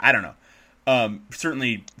the player. I don't know.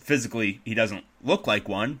 Certainly, physically, he doesn't look like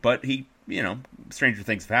one, but stranger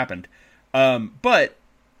things have happened. But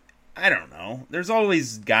I don't know. There's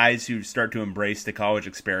always guys who start to embrace the college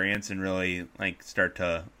experience and really start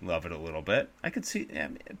to love it a little bit. I could see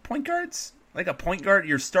point guards, like a point guard,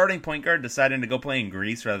 your starting point guard deciding to go play in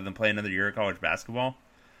Greece rather than play another year of college basketball.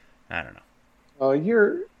 I don't know. Oh,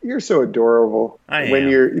 you're so adorable when am.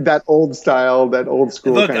 you're that old style, that old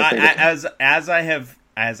school Look, kind of thing.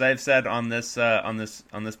 as I've said on this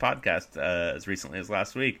podcast as recently as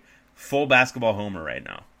last week, full basketball homer right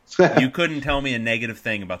now. You couldn't tell me a negative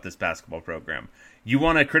thing about this basketball program. You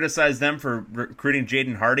want to criticize them for recruiting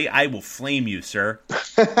Jaden Hardy? I will flame you, sir.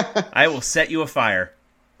 I will set you afire.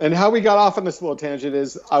 And how we got off on this little tangent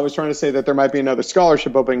is I was trying to say that there might be another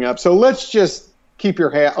scholarship opening up. So let's just keep your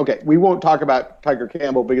hand. Okay, we won't talk about Tiger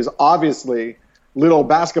Campbell because obviously little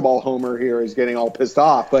basketball homer here is getting all pissed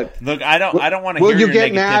off. But look, I don't want to. Will hear you your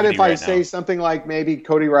get mad if I say now. something like maybe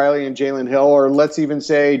Cody Riley and Jalen Hill, or let's even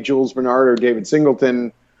say Jules Bernard or David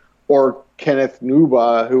Singleton or Kenneth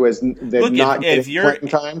Nuba, who has not getting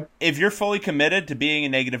time? If you're fully committed to being a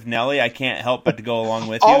negative Nelly, I can't help but to go along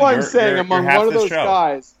with you. All I'm saying, among one of those show.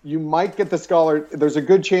 guys, you might get the scholar. There's a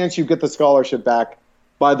good chance you get the scholarship back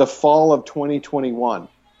by the fall of 2021,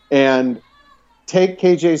 and take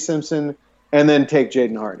KJ Simpson and then take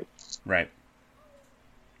Jaden Hardy. Right.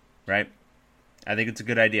 I think it's a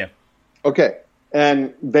good idea. Okay,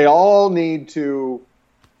 and they all need to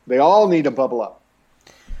bubble up.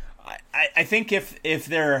 I think if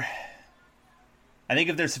they're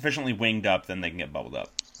sufficiently winged up, then they can get bubbled up.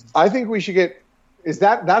 I think we should get.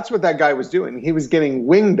 That's what that guy was doing? He was getting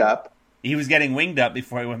winged up. He was getting winged up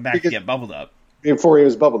before he went back to get bubbled up. Before he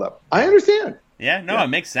was bubbled up. I understand. Yeah, no, It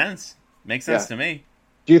makes sense. Makes sense to me.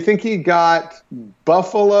 Do you think he got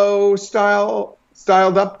Buffalo styled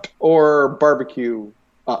up or barbecue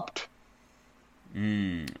upped?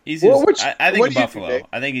 I think what Buffalo. Think,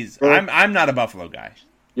 I think he's. Really? I'm not a Buffalo guy.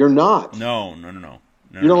 You're not. No.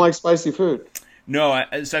 You don't like spicy food. No,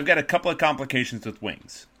 so I've got a couple of complications with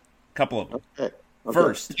wings. A couple of them. Okay.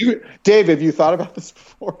 First, Dave, have you thought about this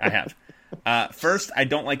before? I have. First, I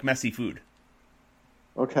don't like messy food.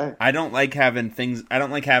 Okay. I don't like having things. I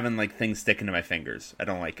don't like having things sticking to my fingers. I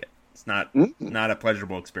don't like it. It's not a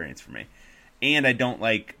pleasurable experience for me. And I don't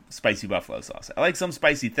like spicy buffalo sauce. I like some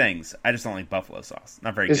spicy things. I just don't like buffalo sauce.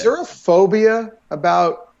 Not very good. Is there a phobia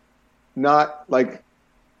about not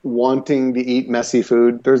wanting to eat messy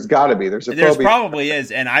food? There's got to be. There's a phobia. There probably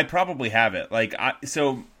is, and I probably have it.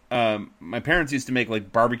 My parents used to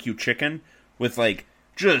make barbecue chicken with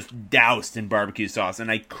just doused in barbecue sauce,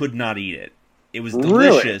 and I could not eat it. It was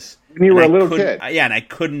delicious. Really? When you were a little kid? Yeah, and I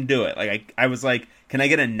couldn't do it. I was like, can I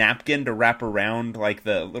get a napkin to wrap around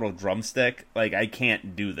the little drumstick? I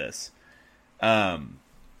can't do this. So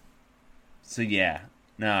yeah,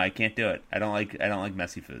 no, I can't do it. I don't like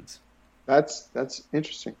messy foods. That's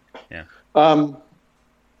interesting. Yeah.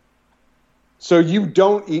 So you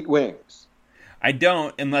don't eat wings? I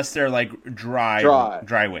don't unless they're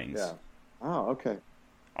dry wings. Yeah. Oh, okay.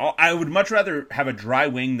 I would much rather have a dry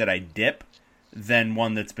wing that I dip than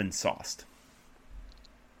one that's been sauced.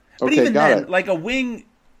 But even then, a wing,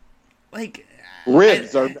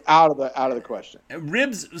 ribs are out of the question.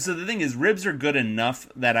 Ribs. So the thing is, ribs are good enough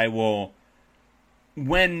that I will,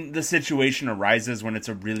 when the situation arises, when it's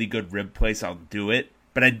a really good rib place, I'll do it.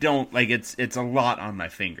 But I don't it's a lot on my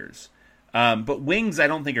fingers. But wings, I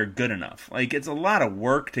don't think are good enough. It's a lot of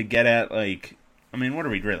work to get at. What are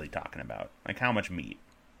we really talking about? How much meat?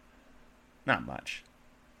 Not much.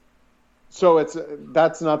 So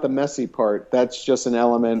that's not the messy part. That's just an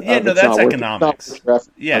element. Yeah, no, that's economics.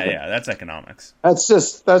 Yeah, that's economics. That's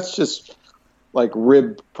just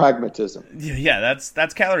rib pragmatism. Yeah,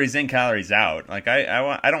 that's calories in, calories out. I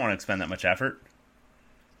don't want to expend that much effort.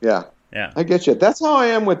 Yeah, I get you. That's how I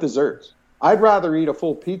am with desserts. I'd rather eat a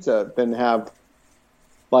full pizza than have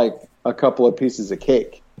a couple of pieces of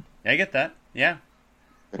cake. I get that. Yeah.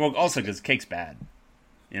 Well, also because cake's bad.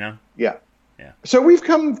 Yeah. Yeah. So I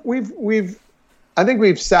think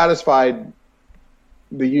we've satisfied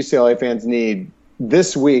the UCLA fans' need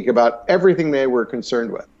this week about everything they were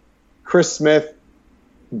concerned with. Chris Smith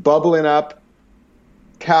bubbling up,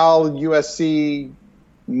 Cal, USC,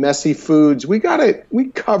 messy foods. We got it. We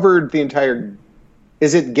covered the entire.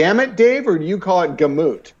 Is it gamut, Dave, or do you call it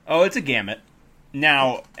gamut? Oh, it's a gamut.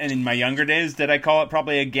 Now, and in my younger days, did I call it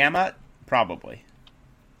probably a gamut? Probably.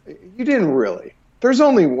 You didn't really. There's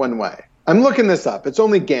only one way. I'm looking this up. It's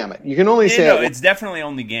only gamut. You can only say no. It's definitely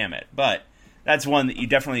only gamut. But that's one that you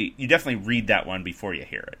definitely read that one before you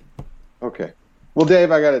hear it. Okay. Well,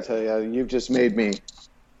 Dave, I got to tell you, you've just made me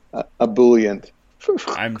a ebullient.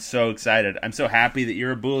 I'm so excited. I'm so happy that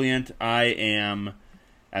you're ebullient. I am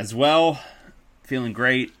as well. Feeling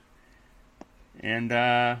great. And,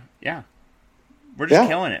 yeah. We're just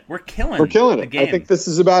killing it. We're killing it. Game. I think this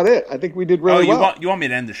is about it. I think we did really well. You want me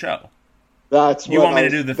to end the show? You want me to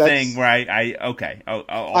do the thing where okay.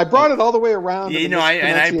 I brought it all the way around. Yeah,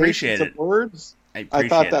 I appreciate it. Words. I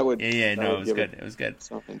thought that would. Yeah, no, it was good. It was good.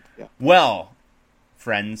 Something. Yeah. Well,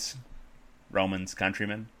 friends, Romans,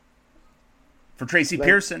 countrymen. For Tracy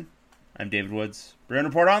Pearson, I'm David Woods, Bruin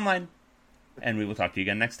Report Online, and we will talk to you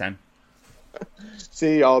again next time.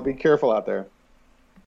 See y'all. Be careful out there.